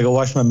to me so I can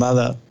wash my mouth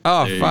out.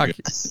 Oh There you fuck, go.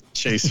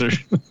 Chaser.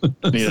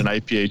 Need an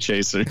IPA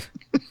chaser.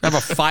 have a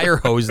fire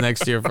hose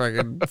next to your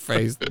fucking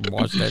face and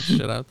wash that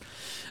shit out.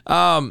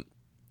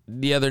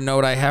 The other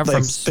note I have Like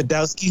from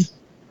Spadowski.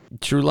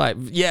 True Life.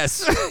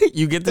 Yes,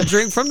 you get the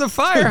drink from the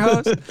fire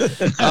hose.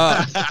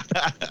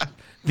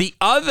 The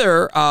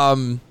other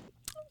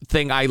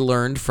thing I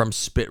learned from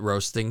spit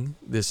roasting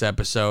this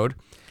episode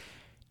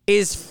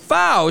is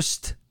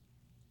Faust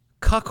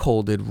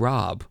cuckolded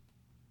Rob.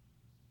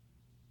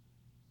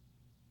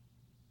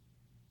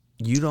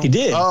 You don't. He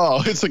did.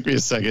 Oh, it took me a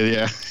second.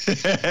 Yeah.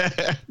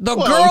 The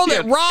Well, girl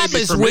yeah, that Rob gave me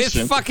is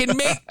permission. with fucking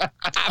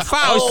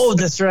Faust. Oh,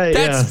 that's right.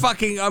 That's yeah.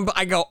 fucking.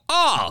 I go,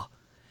 oh.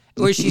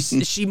 Where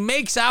she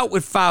makes out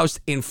with Faust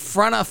in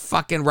front of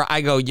fucking.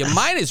 I go, you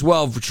might as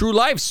well True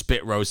Life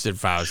spit roasted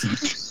Faust.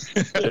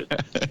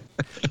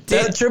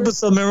 That trip was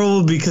so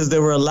memorable because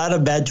there were a lot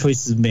of bad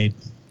choices made.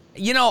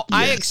 You know,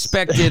 I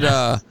expected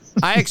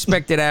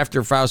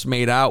after Faust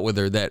made out with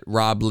her that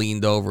Rob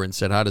leaned over and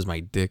said, "How does my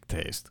dick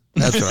taste?"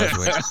 That's what I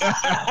was waiting.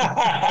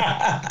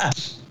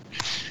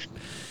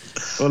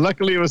 Well,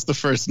 luckily it was the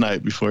first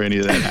night before any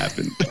of that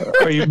happened.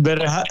 Or even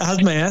better,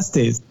 how's my ass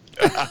taste?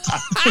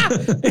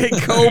 Hey,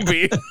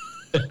 Kobe.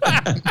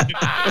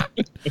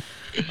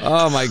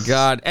 Oh my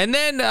God! And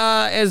then,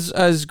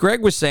 as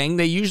Greg was saying,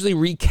 they usually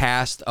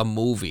recast a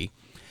movie,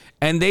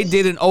 and they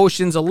did an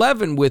Ocean's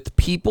 11 with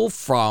people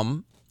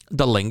from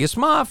the Lingus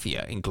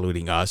Mafia,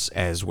 including us,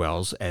 as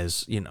well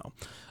as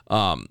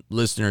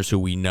listeners who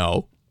we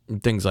know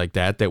and things like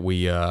that. That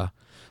we,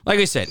 like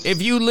I said,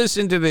 if you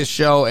listen to this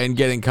show and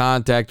get in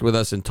contact with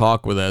us and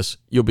talk with us,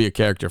 you'll be a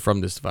character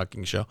from this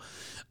fucking show.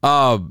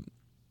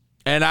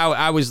 And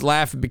I was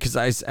laughing because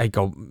I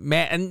go,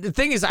 man, and the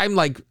thing is, I'm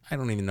like, I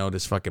don't even know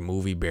this fucking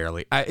movie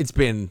barely. It's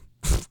been,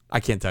 I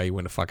can't tell you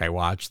when the fuck I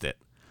watched it.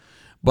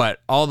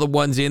 But all the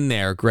ones in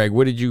there, Greg,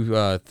 what did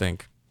you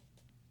think?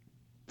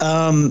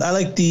 I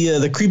like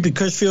the creepy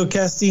Cushfield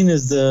casting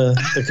as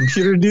the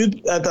computer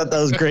dude. I thought that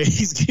was great.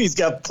 He's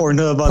got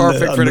Pornhub on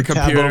Perfect for the tab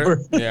computer. over.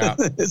 Yeah.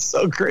 It's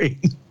so great.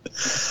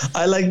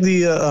 I like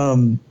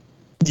the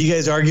you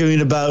guys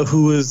arguing about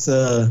who was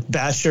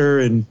Basher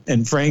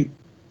and Frank.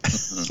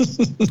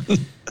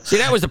 See,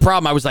 that was the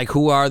problem. I was like,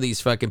 who are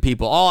these fucking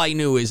people? All I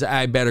knew is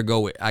I better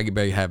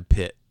have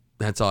Pitt.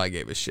 That's all I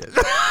gave a shit.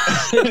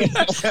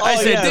 I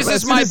said, this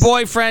is my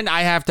boyfriend.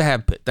 I have to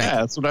have Pitt. Thank you.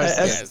 That's what I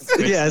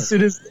said. Yeah, as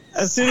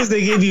soon as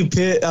they gave you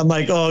Pitt, I'm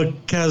like, oh,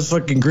 Kaz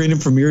fucking grinning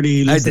from ear to ear.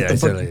 He looks like the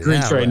fucking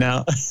Grinch right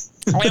now.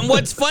 And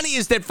what's funny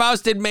is that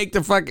Faust didn't make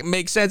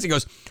sense. He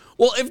goes,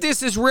 well, if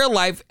this is real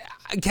life,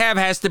 Cav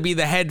has to be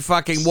the head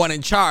fucking one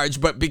in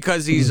charge, but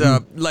because he's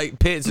like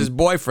Pitt's his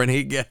boyfriend,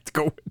 he gets to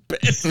go with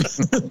Pitt.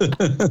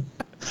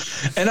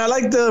 And I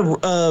like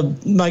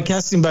my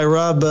casting by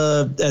Rob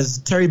as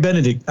Terry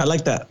Benedict. I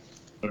like that.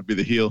 Want to be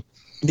the heel?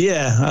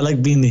 Yeah, I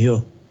like being the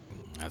heel.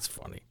 That's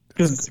funny.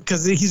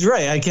 Because he's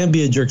right. I can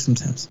be a jerk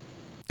sometimes.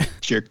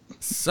 Jerk.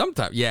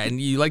 Sometimes, yeah, and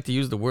you like to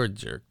use the word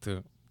jerk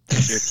too.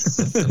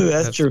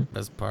 That's true.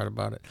 That's the part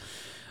about it.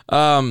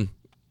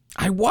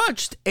 I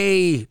watched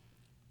there's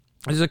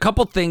a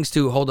couple things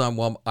too. Hold on,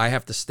 well, I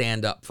have to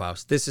stand up,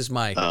 Faust. This is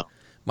my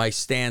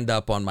stand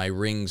up on my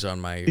rings on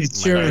my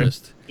wrist. You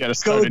gotta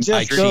start Go,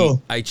 Jeff,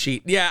 go. I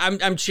cheat. Yeah,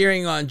 I'm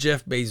cheering on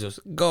Jeff Bezos.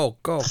 Go.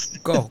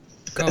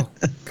 Go.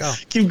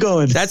 Keep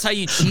going. That's how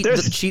you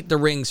cheat the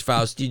rings,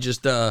 Faust. You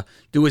just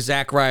do a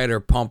Zack Ryder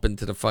pump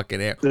into the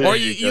fucking air. There Or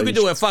you you go. could You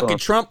do a just fucking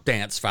pump. Trump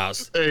dance,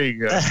 Faust. There you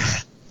go.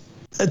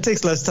 That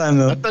takes less time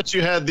though. I thought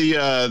you had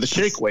the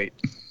shake weight.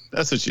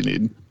 That's what you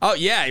need. Oh,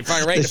 yeah, you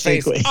fucking right in the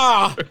shake face. weight.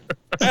 Ah!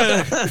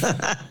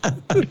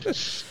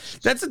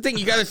 That's the thing.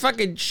 You got to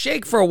fucking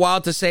shake for a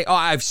while to say, oh,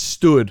 I've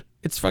stood.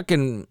 It's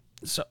fucking...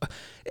 So,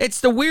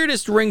 it's the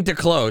weirdest ring to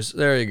close.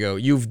 There you go.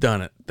 You've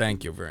done it.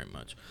 Thank you very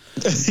much.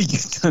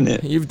 You've done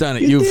it. You've done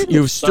it. You You've did it.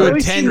 you've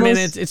stood Sorry, 10 Simos.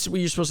 minutes.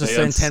 You're supposed to Hey,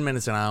 spend that's- 10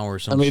 minutes an hour or How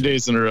something. many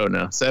days in a row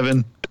now?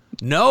 7?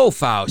 No,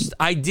 Faust.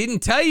 I didn't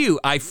tell you.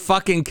 I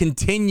fucking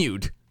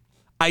continued.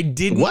 I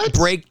didn't What?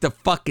 break the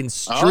fucking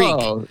streak.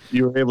 Oh,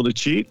 you were able to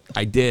cheat?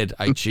 I did.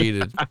 I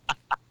cheated.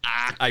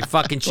 I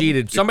fucking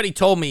cheated. Somebody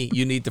told me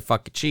you need to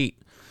fucking cheat.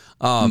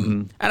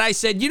 And I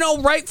said,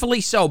 rightfully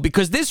so,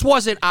 because this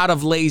wasn't out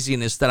of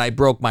laziness that I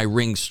broke my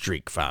ring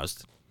streak,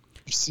 Faust.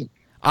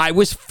 I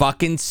was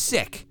fucking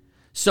sick.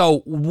 So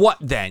what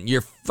then?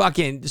 You're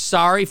fucking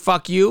sorry?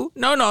 Fuck you?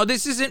 No,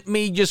 this isn't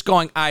me just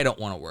going, I don't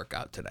want to work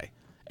out today.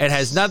 It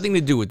has nothing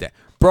to do with that.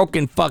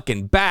 Broken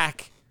fucking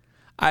back.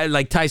 I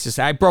like Tyson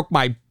said, I broke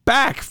my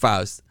back,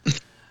 Faust.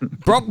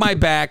 Broke my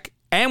back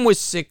and was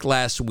sick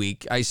last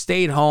week. I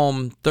stayed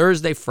home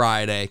Thursday,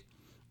 Friday,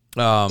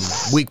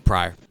 week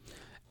prior.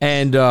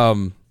 And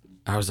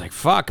I was like,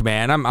 fuck,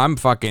 man, I'm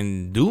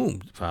fucking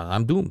doomed.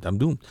 I'm doomed.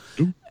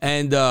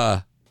 And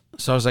so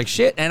I was like,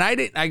 shit. And I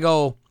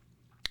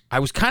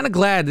was kind of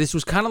glad. This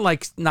was kind of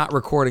like not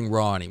recording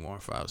Raw anymore,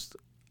 Faust.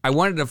 I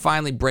wanted to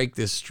finally break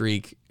this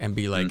streak and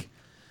be like,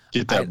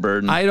 Get that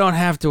burden. I don't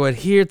have to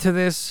adhere to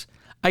this.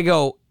 I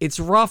go, it's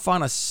rough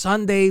on a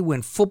Sunday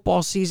when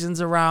football season's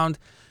around.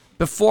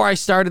 Before I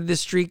started this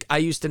streak, I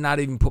used to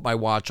not even put my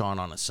watch on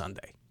a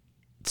Sunday.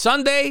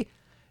 Sunday,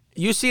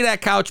 you see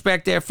that couch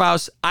back there,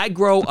 Faust? I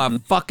grow a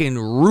fucking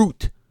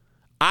root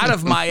out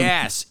of my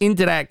ass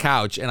into that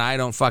couch, and I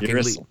don't fucking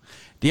leave.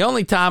 The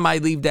only time I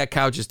leave that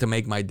couch is to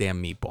make my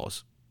damn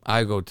meatballs.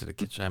 I go to the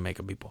kitchen, I make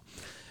a meatball.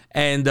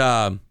 And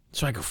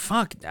so I go,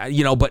 fuck,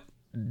 but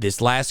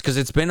this lasts because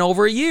it's been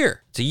over a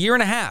year. It's a year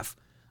and a half.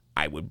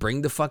 I would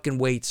bring the fucking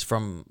weights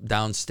from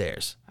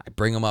downstairs. I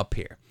bring them up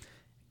here.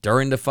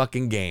 During the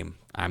fucking game,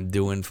 I'm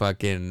doing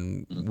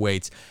fucking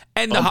weights.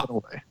 And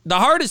the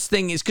hardest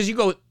thing is because you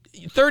go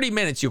 30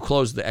 minutes, you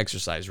close the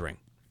exercise ring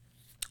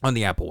on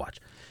the Apple Watch.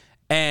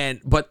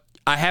 But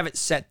I have it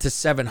set to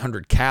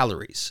 700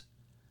 calories.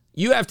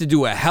 You have to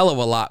do a hell of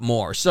a lot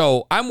more.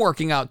 So I'm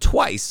working out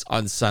twice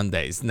on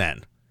Sundays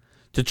then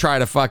to try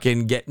to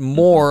fucking get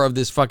more of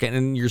this fucking,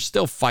 and you're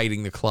still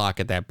fighting the clock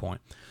at that point.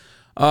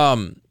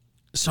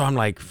 So I'm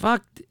like,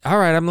 fuck, all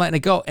right, I'm letting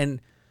it go.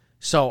 And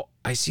so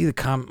I see the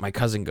comment my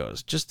cousin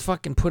goes, just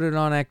fucking put it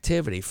on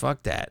activity.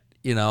 Fuck that,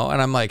 And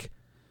I'm like,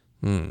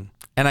 And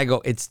I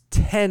go, it's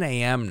 10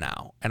 a.m.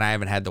 now, and I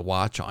haven't had the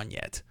watch on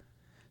yet.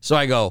 So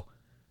I go,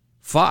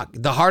 fuck,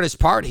 the hardest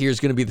part here is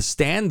going to be the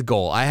stand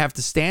goal. I have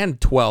to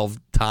stand 12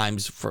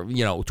 times for,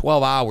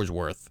 12 hours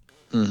worth.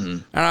 Mm-hmm.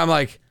 And I'm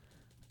like,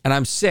 and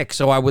I'm sick,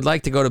 so I would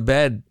like to go to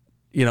bed,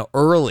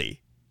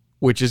 early,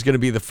 which is going to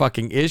be the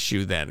fucking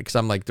issue then. Because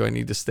I'm like, do I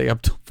need to stay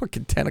up till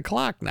fucking 10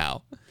 o'clock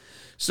now?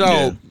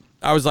 So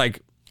I was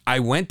like, I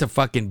went to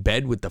fucking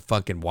bed with the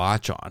fucking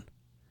watch on.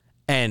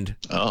 And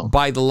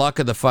by the luck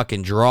of the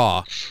fucking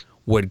draw,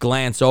 would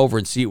glance over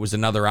and see it was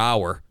another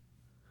hour.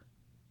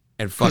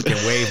 And fucking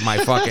wave my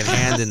fucking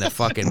hand in the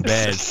fucking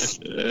bed.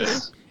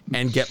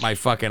 And get my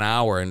fucking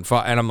hour. And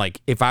I'm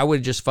like, if I would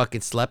have just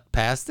fucking slept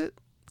past it,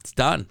 it's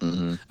done.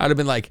 Mm-hmm. I'd have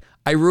been like,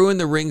 I ruined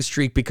the ring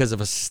streak because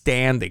of a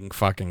standing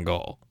fucking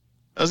goal.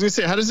 I was gonna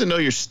say, how does it know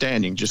you're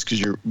standing? Just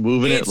because you're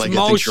moving It's it, like it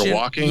thinks you're motion.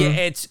 walking?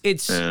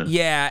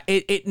 Yeah,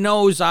 it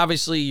knows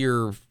obviously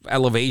your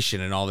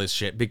elevation and all this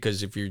shit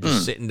because if you're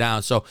just sitting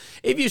down. So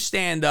if you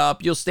stand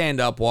up, you'll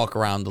stand up, walk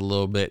around a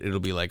little bit. It'll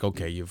be like,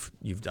 okay, you've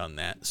done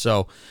that.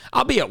 So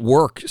I'll be at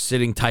work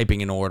sitting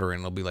typing an order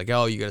and it'll be like,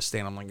 oh, you gotta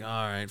stand. I'm like,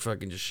 all right,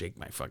 fucking just shake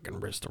my fucking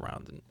wrist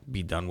around and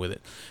be done with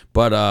it.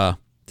 But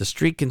the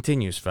streak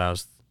continues,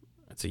 Faust.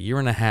 It's a year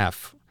and a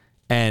half.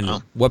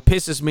 And what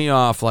pisses me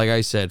off, like I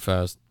said,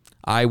 Faust,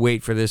 I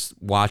wait for this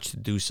watch to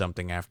do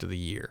something after the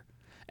year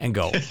and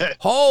go,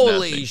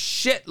 holy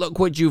shit, look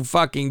what you've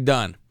fucking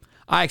done.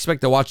 I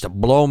expect the watch to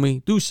blow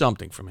me, do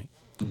something for me.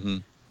 Mm-hmm.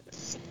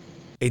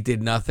 It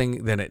did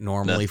nothing than it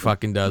normally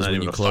fucking does Not when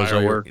even you a close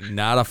firework.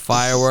 Not a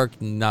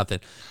firework, nothing.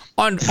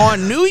 On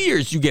New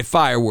Year's, you get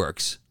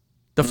fireworks.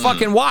 The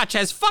fucking watch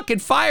has fucking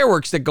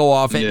fireworks that go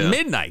off at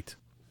midnight.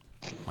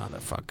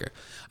 Motherfucker.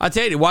 I'll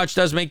tell you, the watch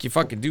does make you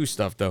fucking do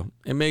stuff, though.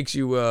 It makes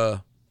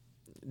you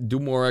do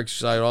more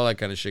exercise, all that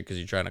kind of shit, because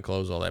you're trying to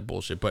close all that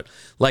bullshit. But,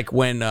 like,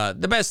 when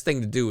the best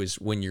thing to do is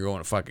when you're going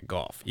to fucking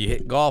golf. You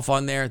hit golf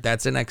on there,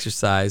 that's an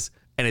exercise,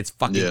 and it's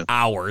fucking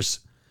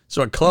hours.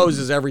 So it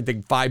closes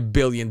everything 5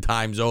 billion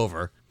times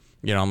over.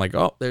 I'm like,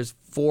 oh, there's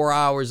 4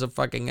 hours of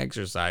fucking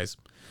exercise.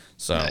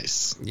 So,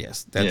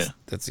 yes,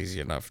 that's easy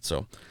enough.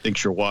 So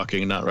Thinks you're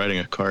walking, not riding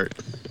a cart.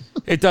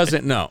 it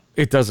doesn't know.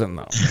 It doesn't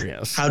know.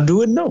 Yes. How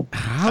do it know?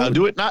 How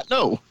do it not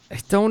know? I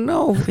don't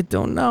know.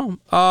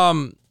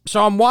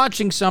 So I'm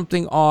watching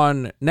something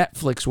on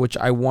Netflix, which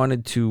I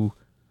wanted to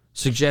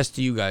suggest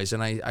to you guys,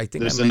 and I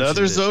think there's I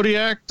another it.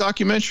 Zodiac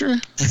documentary.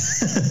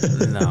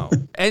 No,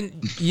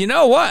 and you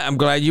know what? I'm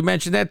glad you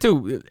mentioned that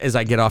too. As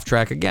I get off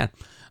track again.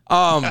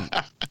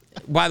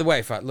 By the way,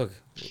 if I look,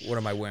 what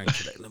am I wearing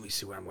today? Let me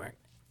see what I'm wearing.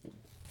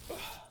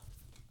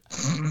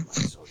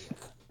 Zodiac.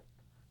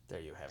 There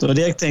you have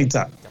Zodiac tank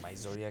top. My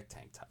Zodiac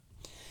tank top.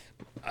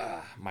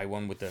 My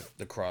one with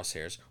the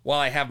crosshairs. While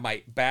I have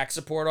my back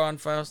support on,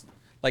 Faust,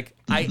 like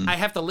I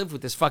have to live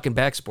with this fucking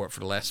back support for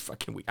the last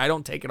fucking week. I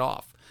don't take it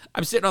off.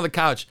 I'm sitting on the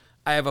couch.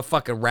 I have a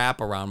fucking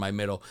wrap around my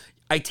middle.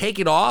 I take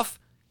it off.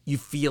 You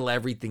feel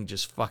everything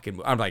just fucking.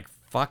 I'm like,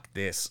 fuck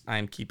this.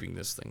 I'm keeping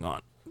this thing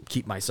on.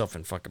 Keep myself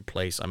in fucking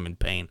place. I'm in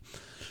pain.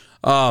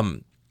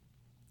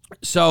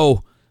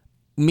 So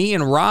me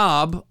and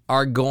Rob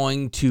are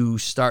going to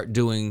start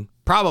doing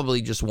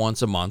probably just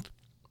once a month,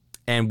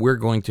 and we're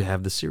going to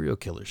have the serial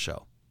killer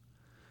show.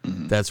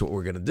 That's what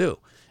we're going to do.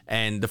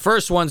 And the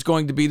first one's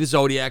going to be the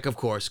Zodiac, of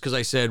course, because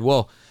I said,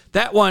 well,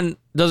 that one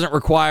doesn't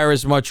require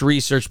as much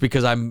research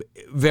because I'm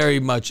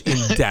very much in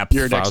depth.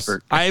 You're an Faust.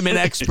 expert. I am an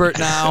expert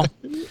now.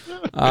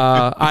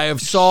 I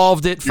have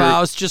solved it,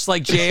 Faust, just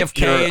like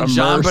JFK and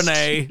Jean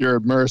Bonnet. You're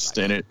immersed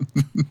in it.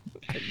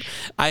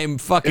 I am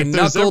fucking If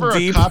there's knuckle ever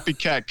deep. a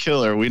copycat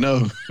killer, we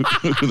know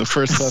who the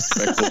first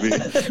suspect will be.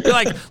 You're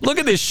like, look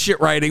at this shit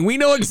writing. We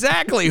know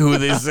exactly who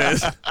this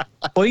is.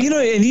 Well, you know,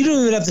 and you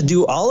don't even have to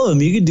do all of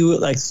them. You could do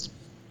it like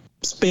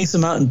space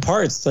them out in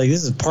parts. Like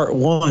this is part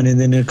 1, and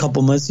then in a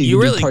couple months you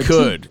can really do part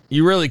could. 2.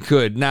 You really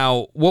could.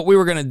 Now, what we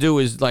were gonna do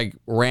is like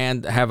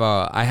I have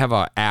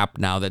a app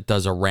now that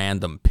does a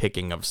random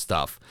picking of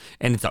stuff,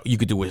 and you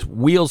could do a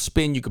wheel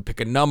spin. You could pick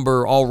a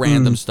number, all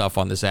random stuff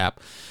on this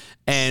app,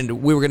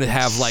 and we were gonna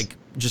have like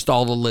just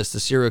all the list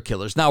of serial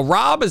killers. Now,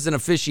 Rob is an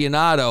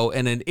aficionado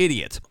and an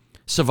idiot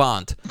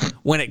savant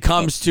when it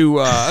comes to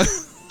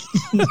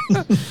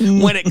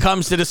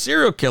the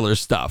serial killer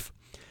stuff.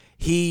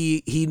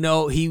 He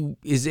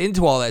is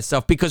into all that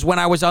stuff because when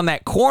I was on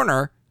that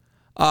corner,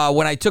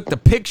 when I took the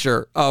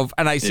picture of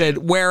and I said,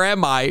 "Where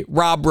am I?"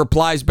 Rob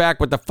replies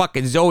back with the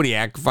fucking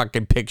Zodiac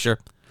fucking picture.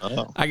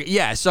 Oh.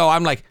 So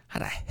I'm like, how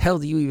the hell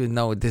do you even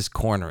know what this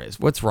corner is?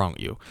 What's wrong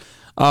with you?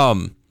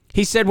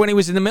 He said when he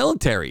was in the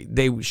military,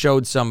 they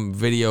showed some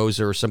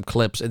videos or some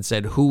clips and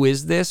said, "Who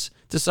is this?"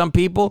 to some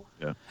people,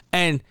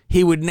 and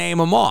he would name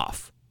them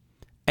off,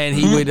 and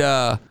he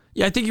would.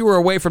 Yeah, I think you were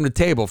away from the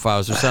table,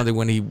 Faust, or something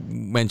when he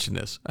mentioned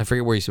this. I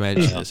forget where he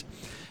mentioned this.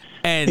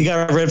 And he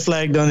got red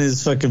flagged on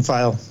his fucking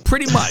file.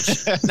 Pretty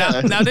much.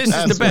 Now this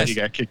is the best. He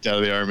got kicked out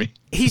of the army.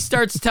 He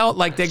starts telling,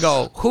 like, they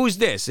go, "Who's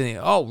this?"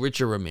 And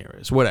Richard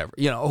Ramirez, whatever.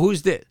 You know,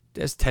 who's this?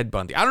 That's Ted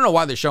Bundy. I don't know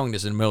why they're showing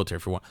this in the military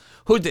for one.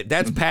 Who did?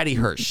 That's Patty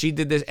Hearst. She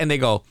did this, and they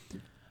go,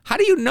 "How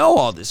do you know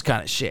all this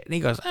kind of shit?" And he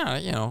goes,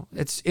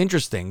 it's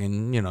interesting,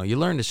 and you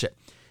learn this shit.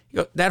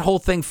 That whole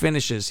thing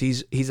finishes.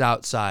 He's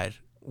outside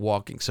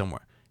walking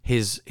somewhere.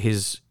 His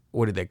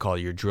what did they call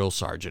your drill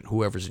sergeant,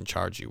 whoever's in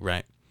charge of you,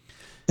 right?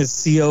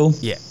 His CO.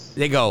 Yeah.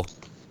 They go,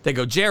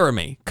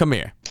 "Jeremy, come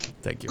here."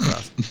 Thank you,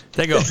 Ross.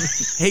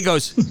 He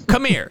goes,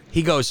 "Come here."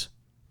 He goes,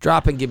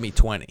 "Drop and give me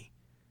 20.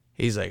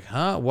 He's like,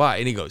 "Huh? Why?"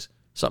 And he goes,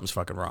 "Something's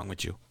fucking wrong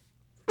with you."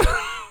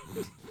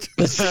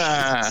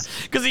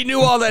 Because he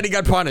knew all that, he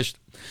got punished.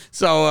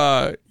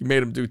 So he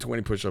made him do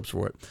 20 push-ups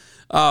for it.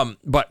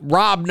 But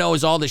Rob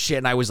knows all this shit,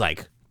 and I was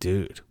like,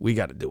 dude, we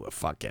got to do a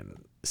fucking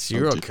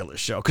serial killer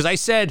show. Because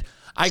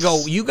I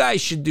go, you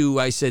guys should do,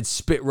 I said,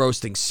 spit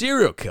roasting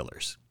serial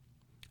killers.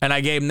 And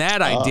I gave him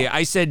that idea.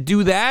 I said,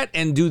 do that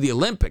and do the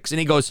Olympics. And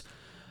he goes,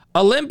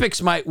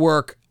 Olympics might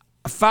work.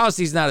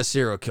 Fausti's not a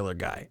serial killer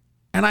guy.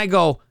 And I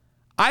go,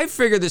 I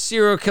figured the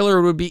serial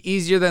killer would be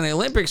easier than the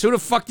Olympics. Who the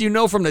fuck do you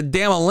know from the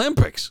damn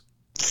Olympics?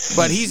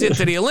 But he's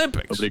into the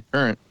Olympics. Nobody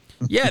current.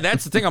 Yeah,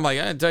 that's the thing. I'm like,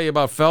 I didn't tell you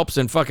about Phelps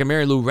and fucking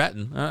Mary Lou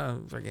Retton.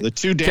 The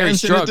two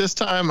dancing at this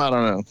time? I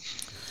don't know.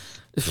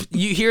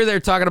 You hear they're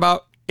talking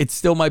about it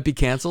still might be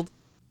canceled?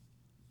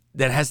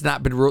 That has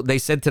not been ruled. They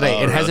said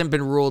today it hasn't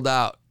been ruled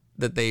out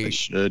that they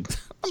should.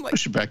 I'm like,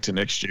 push it back to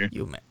next year.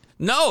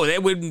 No, they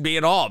wouldn't be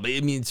at all.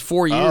 I mean, it's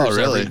 4 years. Oh,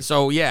 really?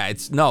 So, yeah,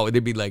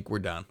 they'd be like, we're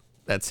done.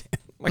 That's it.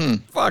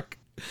 Like, fuck.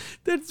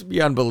 That's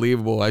be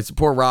unbelievable. I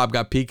support Rob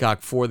got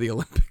Peacock for the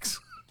Olympics.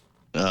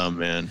 Oh,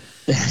 man.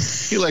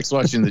 He likes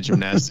watching the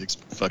gymnastics.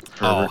 Fuck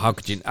pervert. Oh, how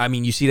could you? I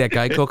mean, you see that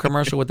Geico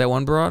commercial with that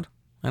one broad?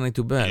 That ain't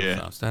too bad.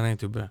 Yeah. That ain't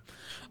too bad.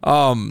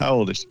 How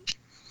old is she?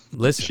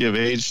 Listen. Does she have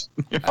age?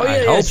 Oh,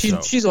 yeah,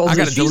 yeah. She's old. I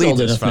got to delete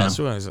this now.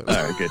 file.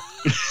 All right,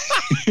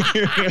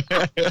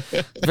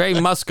 good. Very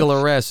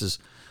muscular asses.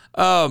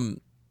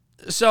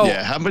 So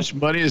yeah, how much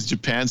money has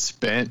Japan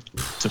spent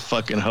to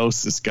fucking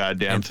host this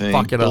goddamn thing?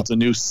 Fuck it Built up. a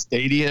new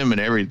stadium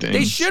and everything.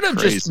 They should have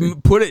just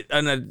put it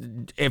on a.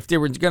 If they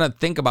were gonna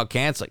think about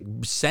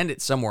canceling, send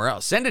it somewhere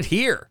else. Send it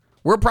here.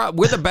 We're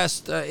the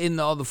best in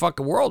all the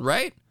fucking world,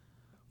 right?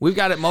 We've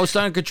got it most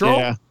under control.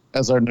 Yeah,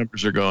 as our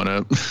numbers are going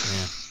up.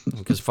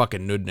 Because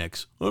fucking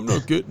nudniks. I'm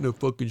not getting a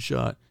fucking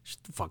shot.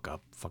 Shut the fuck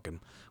up.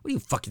 Fucking. What are you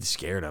fucking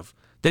scared of?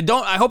 Then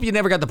I hope you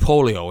never got the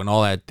polio and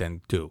all that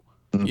then too.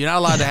 You're not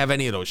allowed to have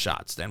any of those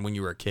shots then when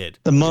you were a kid.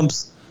 The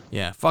mumps.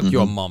 Yeah, fuck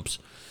your mumps.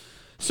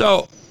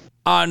 So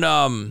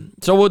so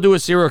we'll do a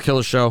serial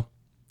killer show,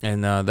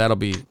 and that'll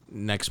be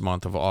next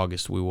month of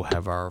August. We will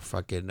have our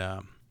fucking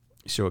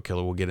serial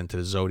killer. We'll get into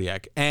the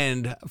Zodiac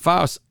and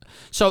Faust.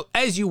 So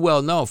as you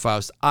well know,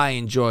 Faust, I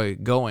enjoy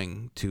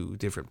going to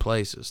different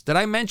places. Did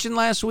I mention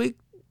last week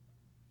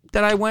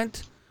that I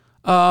went?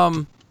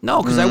 No,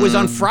 because I was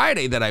on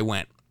Friday that I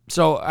went.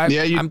 So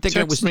I'm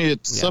thinking it was me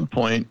at some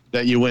point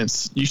that you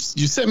went. You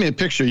sent me a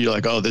picture. You're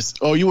like,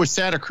 you were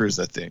Santa Cruz,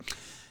 I think.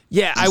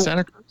 Yeah,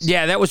 Santa Cruz?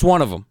 Yeah, that was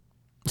one of them.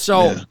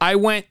 So I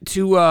went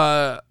to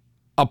a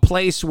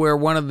place where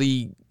one of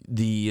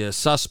the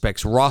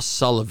suspects, Ross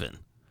Sullivan,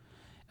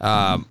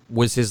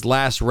 was his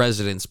last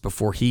residence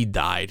before he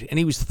died, and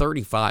he was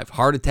 35.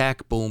 Heart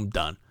attack, boom,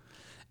 done.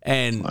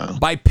 And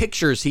by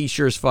pictures, he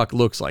sure as fuck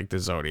looks like the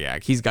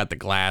Zodiac. He's got the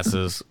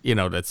glasses,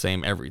 that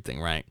same everything,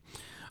 right?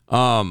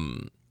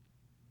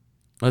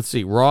 Let's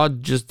see. Raw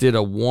just did a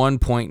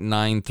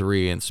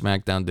 1.93 and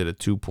SmackDown did a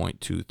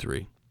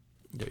 2.23.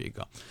 There you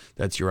go.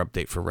 That's your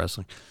update for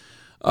wrestling.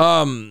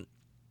 And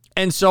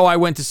so I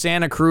went to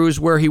Santa Cruz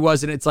where he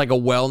was, and it's like a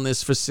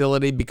wellness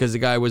facility because the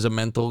guy was a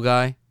mental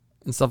guy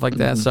and stuff like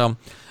that. So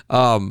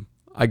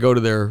I go to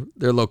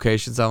their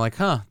locations. I'm like,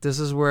 this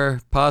is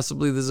where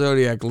possibly the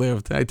Zodiac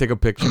lived. I take a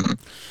picture.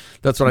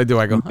 That's what I do.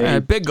 I go, all right,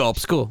 big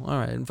gulps, cool. All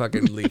right, and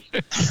fucking leave.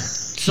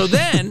 So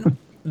then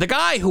the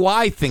guy who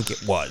I think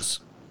it was,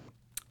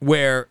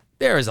 where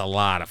there is a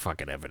lot of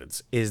fucking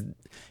evidence, is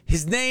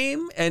his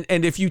name, and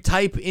if you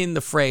type in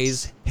the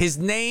phrase, his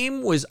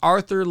name was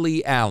Arthur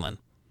Lee Allen.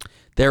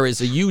 There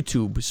is a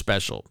YouTube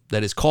special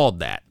that is called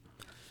that.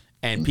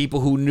 And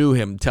people who knew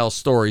him tell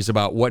stories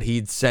about what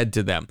he'd said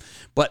to them.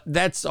 But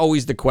that's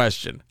always the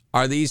question.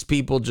 Are these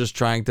people just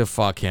trying to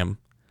fuck him?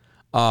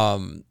 There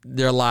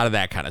are a lot of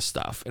that kind of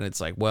stuff. And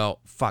it's like, well,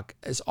 fuck,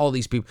 it's all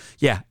these people.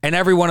 Yeah, and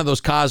every one of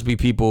those Cosby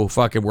people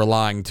fucking were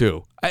lying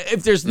too.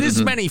 If there's this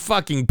many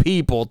fucking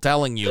people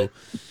telling you.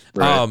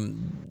 Right.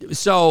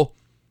 So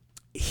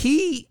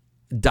he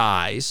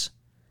dies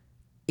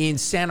in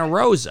Santa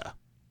Rosa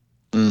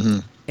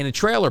in a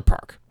trailer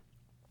park.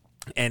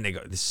 And they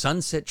go, the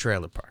Sunset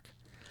Trailer Park.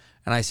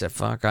 And I said,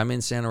 fuck, I'm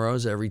in Santa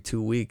Rosa every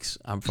 2 weeks.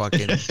 I'm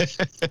fucking,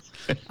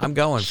 I'm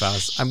going,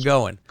 Faust. I'm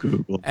going.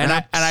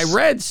 And I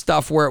read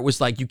stuff where it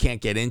was like, you can't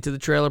get into the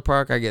trailer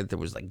park. It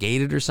was like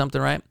gated or something,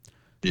 right?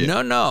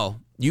 Yeah. No,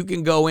 you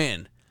can go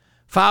in.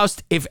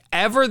 Faust, if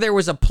ever there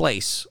was a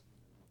place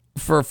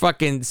for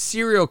fucking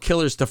serial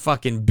killers to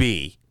fucking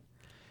be,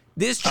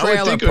 this trailer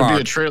I would think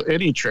park. It would be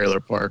any trailer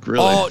park,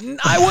 really. Oh,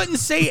 I wouldn't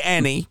say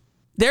any.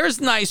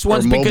 There's nice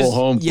ones or mobile because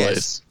home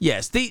yes,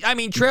 place.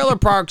 Trailer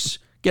parks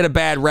get a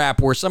bad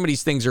rap where some of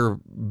these things are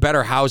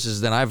better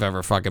houses than I've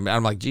ever fucking been.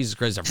 I'm like, Jesus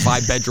Christ, a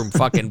 5-bedroom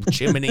fucking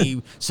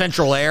chimney,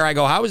 central air. I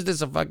go, how is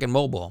this a fucking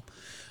mobile?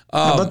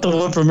 How about the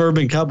one from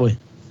Urban Cowboy?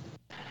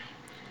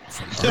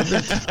 From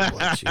Urban Cowboy,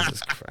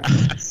 Jesus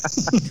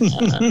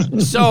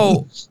Christ.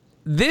 So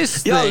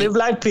this thing, live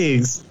like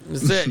pigs.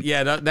 That's it.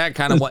 Yeah, that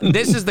kind of one.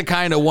 This is the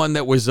kind of one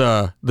that was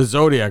the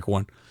Zodiac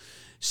one.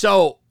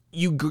 So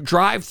you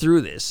drive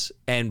through this,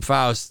 and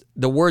Faust,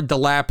 the word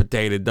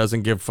dilapidated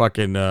doesn't give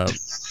fucking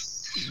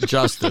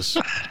justice.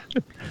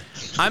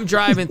 I'm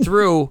driving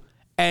through,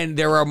 and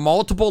there are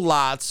multiple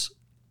lots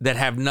that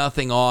have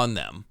nothing on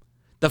them.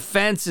 The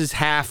fence is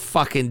half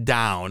fucking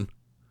down,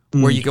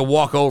 where you can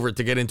walk over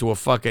to get into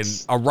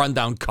a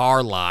rundown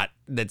car lot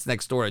that's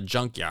next door to a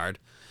junkyard.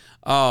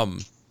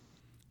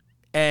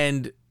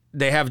 And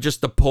they have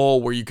just a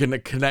pole where you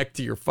can connect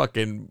to your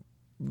fucking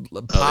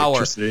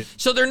power.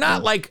 So they're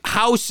not like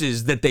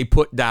houses that they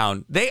put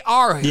down. They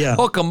are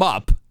hook them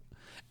up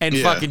and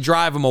fucking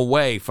drive them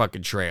away,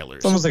 fucking trailers.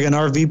 It's almost like an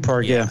RV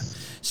park, yeah.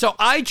 So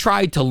I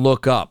tried to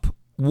look up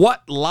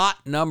what lot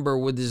number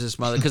is this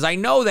mother, because I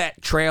know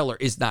that trailer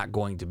is not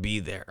going to be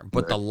there,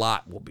 but the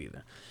lot will be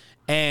there.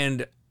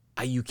 And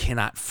you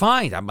cannot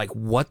find. I'm like,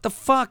 what the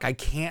fuck? I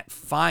can't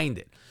find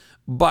it.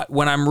 But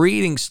when I'm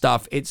reading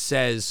stuff, it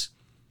says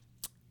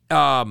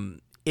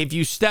if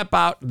you step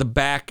out the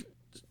back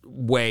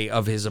way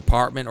of his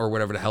apartment or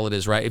whatever the hell it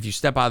is, right? If you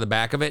step out of the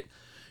back of it,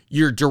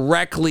 you're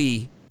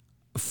directly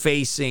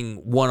facing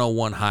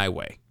 101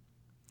 highway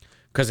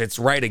because it's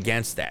right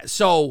against that.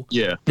 So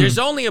there's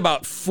only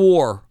about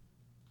 4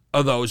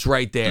 of those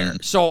right there.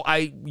 So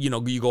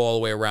you go all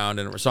the way around,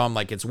 and so I'm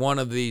like, it's one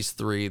of these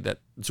 3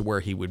 that's where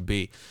he would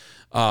be.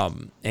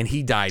 And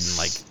he died in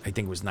like, I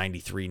think it was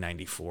 93,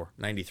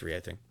 I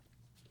think.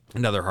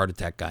 Another heart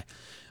attack guy.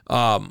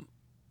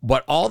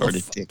 But all the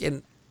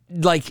fucking,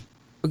 like,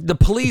 the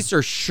police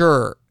are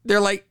sure. They're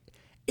like,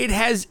 it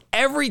has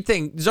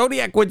everything.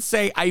 Zodiac would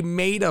say, I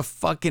made a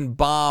fucking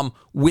bomb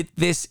with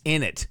this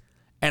in it.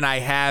 And I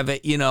have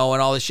it, and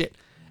all this shit.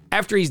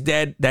 After he's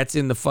dead, that's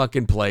in the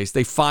fucking place.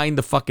 They find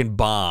the fucking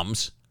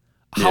bombs.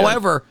 Yeah.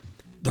 However,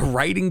 the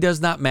writing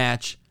does not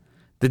match.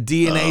 The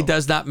DNA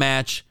does not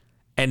match.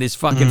 And his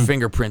fucking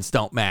fingerprints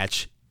don't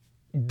match.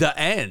 The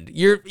end.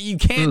 You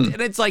can't,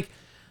 and it's like,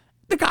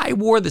 The guy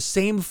wore the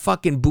same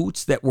fucking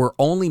boots that were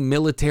only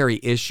military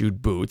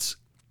issued boots.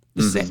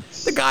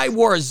 The guy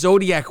wore a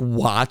Zodiac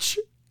watch.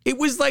 It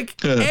was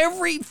like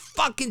every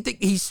fucking thing.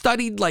 He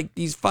studied like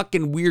these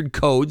fucking weird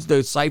codes,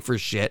 the cipher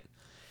shit.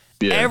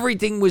 Yeah.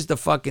 Everything was the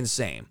fucking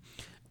same.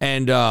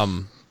 And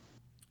a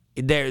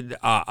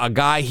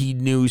guy he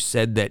knew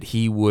said that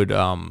he would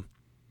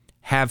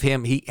have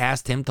him. He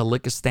asked him to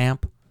lick a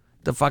stamp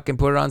to fucking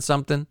put it on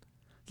something.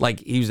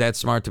 Like he was that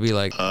smart to be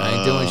like, I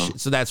ain't doing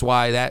shit. So that's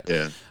why that.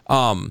 Yeah.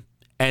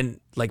 And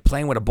like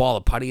playing with a ball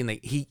of putty, and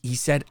he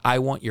said, I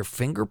want your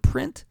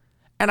fingerprint.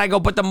 And I go,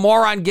 but the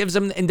moron gives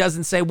him and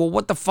doesn't say, well,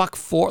 what the fuck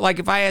for? Like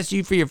if I ask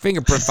you for your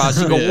fingerprint,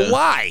 Faust, you go, well,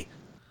 why?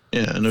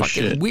 Yeah, no fucking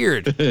shit.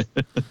 Weird.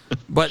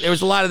 But there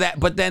was a lot of that.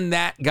 But then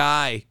that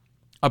guy,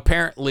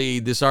 apparently,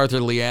 this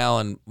Arthur Lee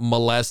Allen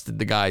molested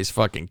the guy's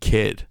fucking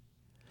kid.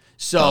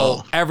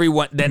 So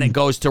everyone, then it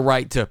goes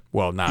to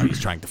well, now he's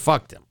trying to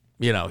fuck them.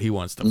 You know, he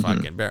wants to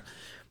fucking bear.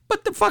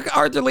 But the fuck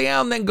Arthur Lee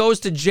Allen then goes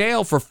to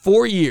jail for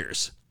 4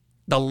 years.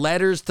 The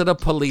letters to the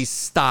police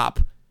stop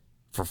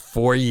for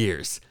 4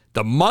 years.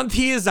 The month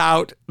he is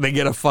out, they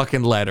get a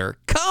fucking letter.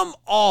 Come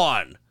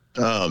on.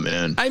 Oh,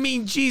 man. I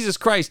mean, Jesus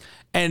Christ.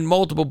 And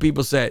multiple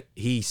people said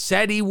he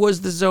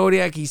was the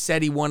Zodiac. He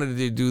said he wanted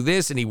to do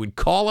this, and he would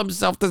call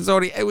himself the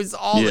Zodiac. It was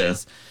all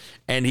this.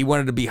 And he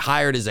wanted to be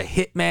hired as a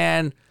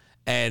hitman.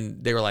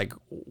 And they were like,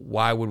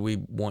 why would we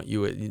want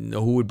you?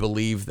 Who would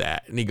believe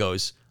that? And he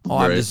goes,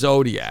 I'm the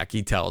Zodiac,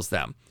 he tells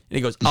them. And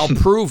he goes, I'll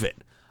prove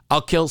it.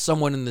 I'll kill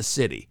someone in the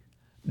city.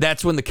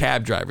 That's when the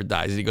cab driver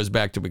dies. And he goes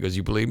back to him and goes,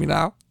 you believe me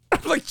now?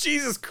 I'm like,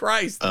 Jesus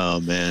Christ. Oh,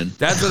 man.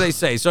 That's what they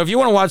say. So if you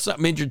want to watch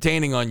something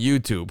entertaining on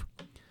YouTube,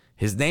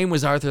 his name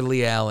was Arthur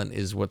Lee Allen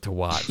is what to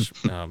watch.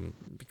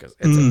 Because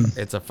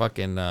it's a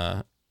fucking,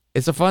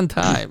 it's a fun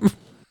time.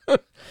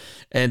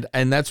 and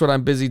that's what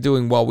I'm busy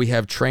doing while we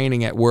have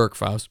training at work,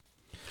 Faust.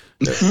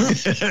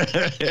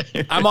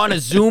 I'm on a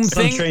Zoom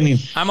thing. Training.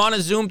 I'm on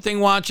a Zoom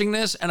thing watching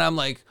this, and I'm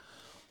like,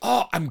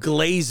 oh, I'm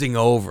glazing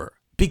over.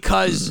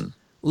 Because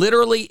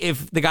literally,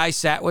 if the guy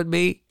sat with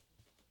me,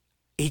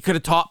 he could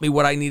have taught me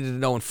what I needed to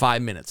know in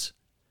 5 minutes.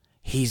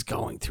 He's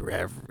going through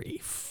every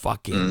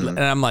fucking... And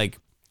I'm like,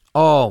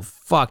 oh,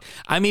 fuck.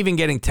 I'm even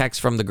getting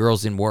texts from the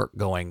girls in work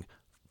going,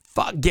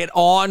 fuck, get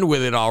on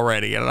with it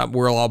already. And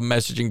we're all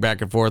messaging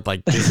back and forth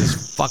like, this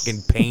is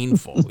fucking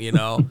painful, you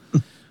know?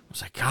 I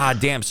was like, God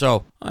damn.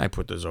 So I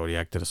put the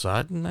Zodiac to the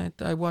side and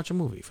I watch a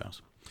movie,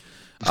 Faust.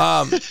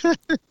 I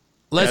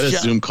had a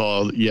Zoom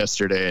call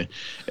yesterday,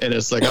 and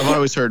it's like I've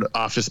always heard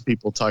office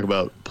people talk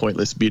about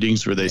pointless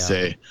meetings where they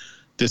say,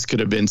 this could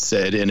have been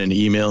said in an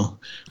email,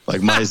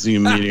 like my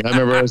Zoom meeting. I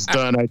remember I was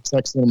done. I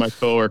texted one of my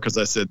coworkers.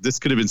 I said, this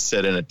could have been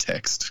said in a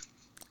text.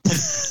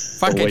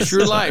 Fucking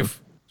true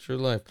life. True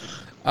life.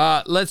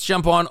 Let's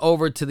jump on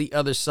over to the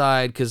other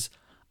side because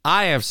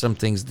I have some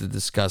things to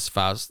discuss,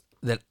 Faust,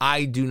 that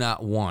I do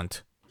not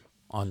want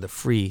on the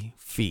free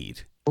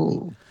feed.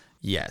 Ooh.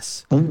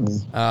 Yes.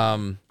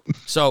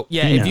 So,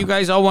 if you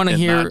guys all want to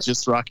hear... Not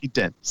just Rocky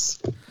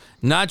Dennis.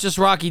 Not just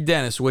Rocky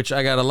Dennis, which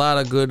I got a lot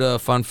of good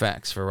fun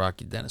facts for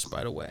Rocky Dennis,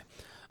 by the way,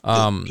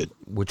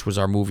 which was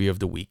our movie of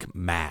the week,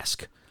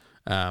 Mask,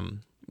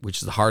 which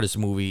is the hardest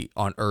movie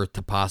on earth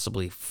to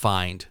possibly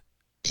find.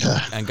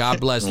 And God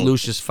bless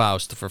Lucius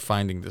Faust for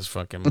finding this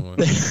fucking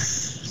movie.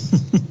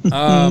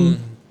 All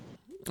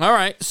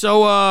right.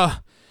 So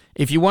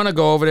if you want to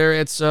go over there,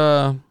 it's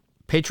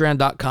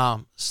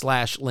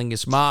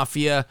patreon.com/Lingus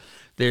Mafia.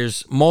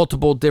 There's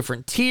multiple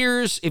different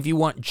tiers. If you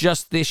want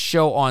just this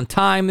show on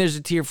time, there's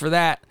a tier for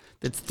that.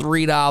 That's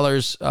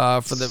 $3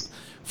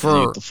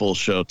 for the full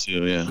show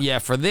too. Yeah. Yeah,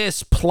 for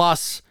this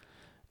plus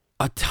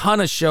a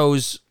ton of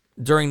shows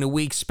during the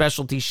week,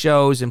 specialty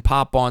shows and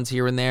pop-ons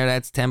here and there.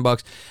 That's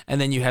 $10,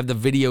 and then you have the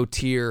video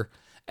tier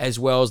as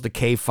well as the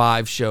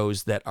K5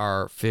 shows that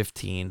are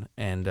 $15.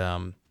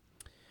 And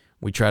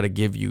we try to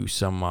give you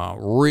some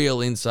real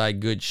inside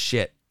good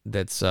shit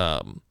that's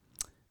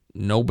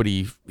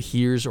nobody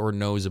hears or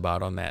knows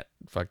about on that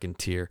fucking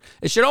tier.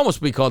 It should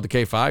almost be called the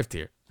K5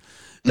 tier.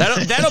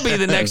 That'll be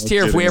the next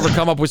tier if we ever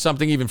come up with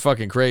something even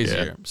fucking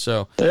crazier. Yeah.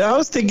 So I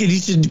was thinking you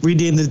should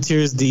rename the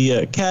tiers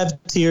the Cav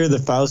tier, the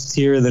Faust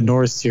tier, the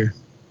Norris tier.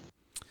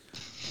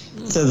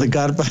 So the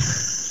God.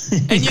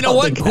 And you know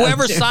what?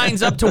 Whoever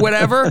signs up to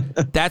whatever,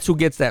 that's who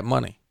gets that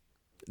money.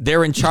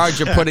 They're in charge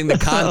of putting the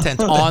content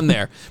on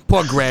there.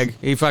 Poor Greg.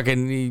 He's like,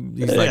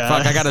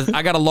 fuck,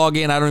 I gotta log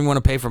in. I don't even want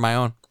to pay for my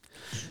own.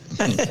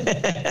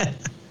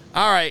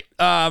 All right.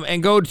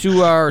 And go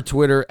to our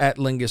Twitter at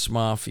Lingus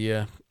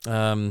Mafia.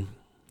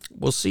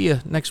 We'll see you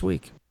next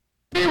week.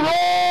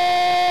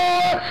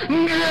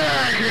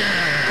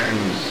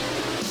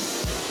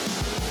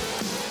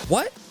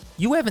 What?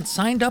 You haven't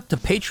signed up to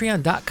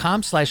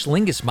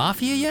patreon.com/Lingus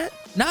Mafia yet?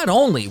 Not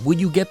only will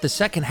you get the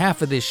second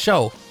half of this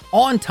show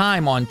on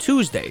time on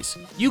Tuesdays,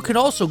 you can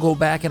also go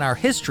back in our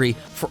history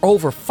for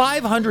over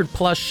 500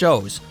 plus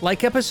shows,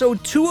 like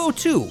episode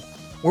 202,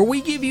 where we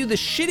give you the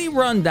shitty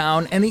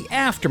rundown and the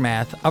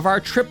aftermath of our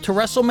trip to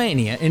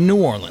WrestleMania in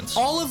New Orleans.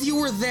 All of you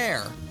were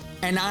there,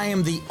 and I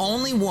am the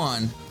only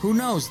one who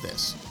knows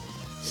this.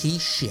 he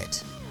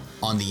shit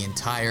on the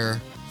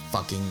entire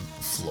fucking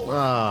floor.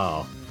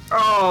 Oh.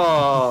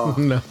 Oh.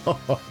 No.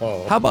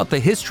 How about the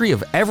history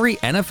of every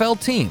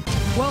NFL team?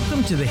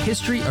 Welcome to the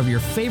history of your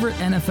favorite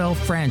NFL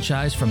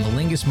franchise from the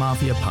Lingus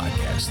Mafia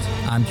podcast.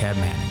 I'm Cab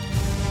Manning.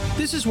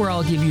 This is where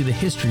I'll give you the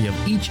history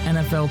of each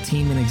NFL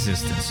team in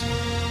existence.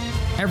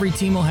 Every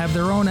team will have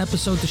their own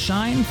episode to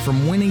shine,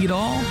 from winning it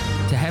all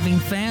to having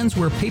fans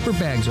wear paper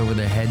bags over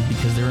their head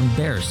because they're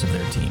embarrassed of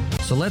their team.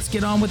 So let's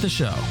get on with the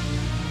show.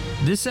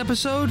 This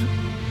episode,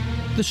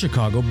 the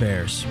Chicago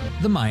Bears,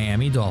 the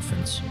Miami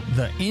Dolphins,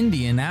 the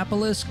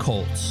Indianapolis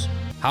Colts.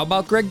 How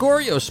about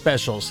Gregorio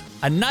specials?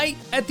 A night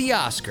at the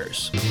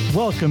Oscars.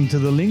 Welcome to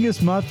the Lingus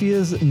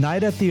Mafia's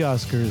Night at the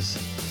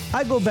Oscars.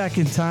 I go back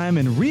in time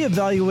and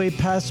reevaluate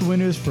past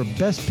winners for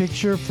Best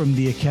Picture from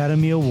the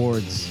Academy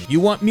Awards. You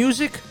want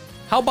music?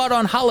 How about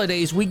on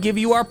holidays we give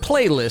you our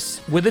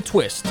playlist with a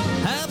twist?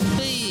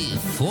 Happy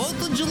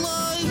 4th of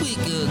July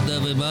weekend,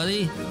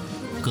 everybody.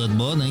 Good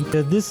morning.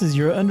 This is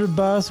your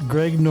underboss,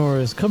 Greg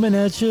Norris, coming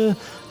at you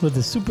with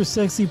a super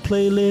sexy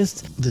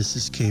playlist. This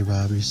is K.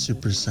 Robbie's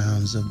Super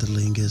Sounds of the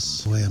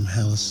Lingus. Boy, I'm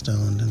hella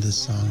stoned, and this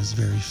song is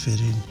very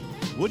fitting.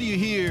 What do you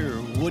hear?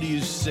 What do you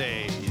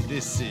say?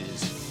 This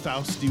is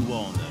Fausty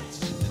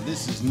Walnuts. And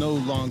this is no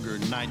longer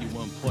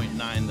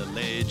 91.9 The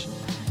Ledge.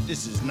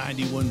 This is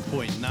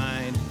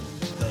 91.9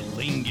 The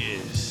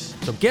Lingus.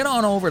 So get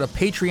on over to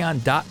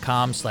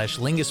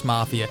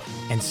patreon.com/LingusMafia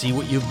and see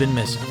what you've been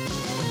missing.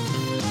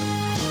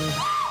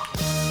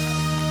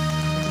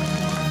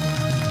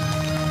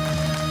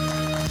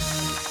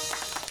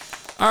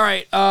 All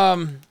right.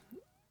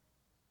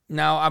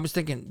 Now I was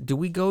thinking, do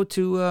we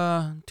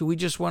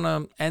just want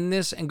to end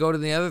this and go to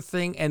the other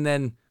thing, and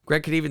then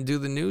Greg could even do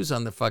the news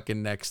on the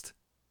fucking next,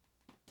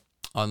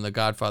 on the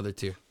Godfather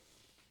 2.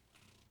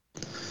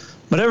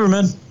 Whatever,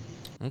 man.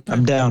 Okay.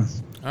 I'm down.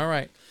 All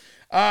right.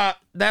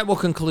 That will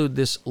conclude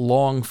this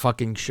long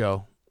fucking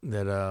show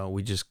that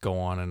we just go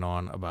on and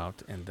on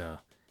about, and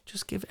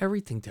just give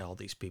everything to all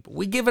these people.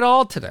 We give it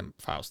all to them,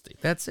 Fausty.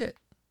 That's it.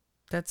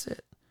 That's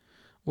it.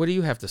 What do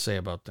you have to say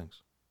about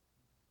things?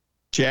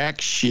 Jack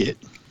shit.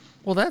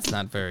 Well, that's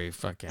not very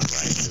fucking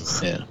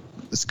right. Yeah.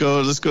 Let's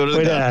go to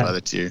the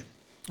Godfather tier.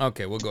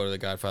 Okay, we'll go to the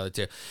Godfather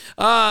tier.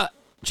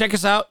 Check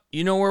us out.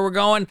 You know where we're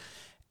going.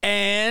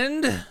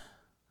 And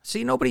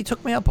see, nobody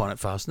took me up on it,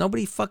 Faust.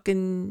 Nobody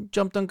fucking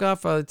jumped on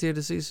Godfather tier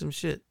to see some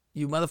shit.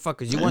 You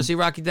motherfuckers. You want to see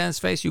Rocky Dennis'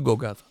 face? You go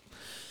Godfather.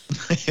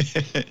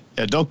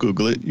 Yeah, don't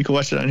Google it. You can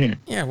watch it on here.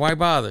 Yeah, why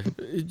bother?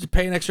 Just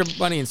pay an extra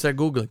money instead of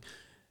Googling.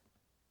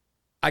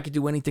 I could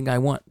do anything I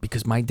want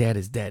because my dad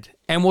is dead.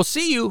 And we'll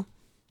see you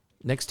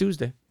next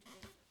Tuesday.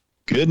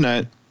 Good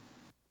night.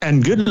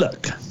 And good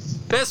luck.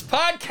 Best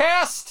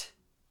podcast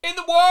in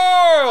the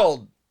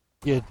world.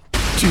 You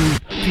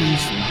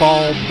two-piece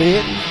ball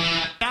bit.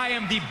 I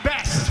am the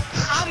best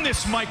on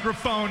this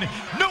microphone.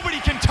 Nobody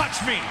can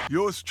touch me.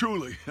 Yours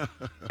truly.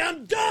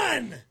 I'm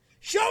done.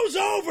 Show's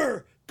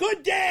over.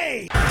 Good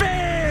day.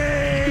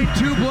 Fade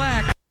to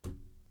black.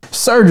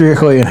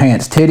 Surgically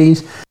enhanced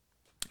titties.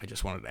 I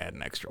just wanted to add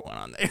an extra one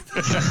on there.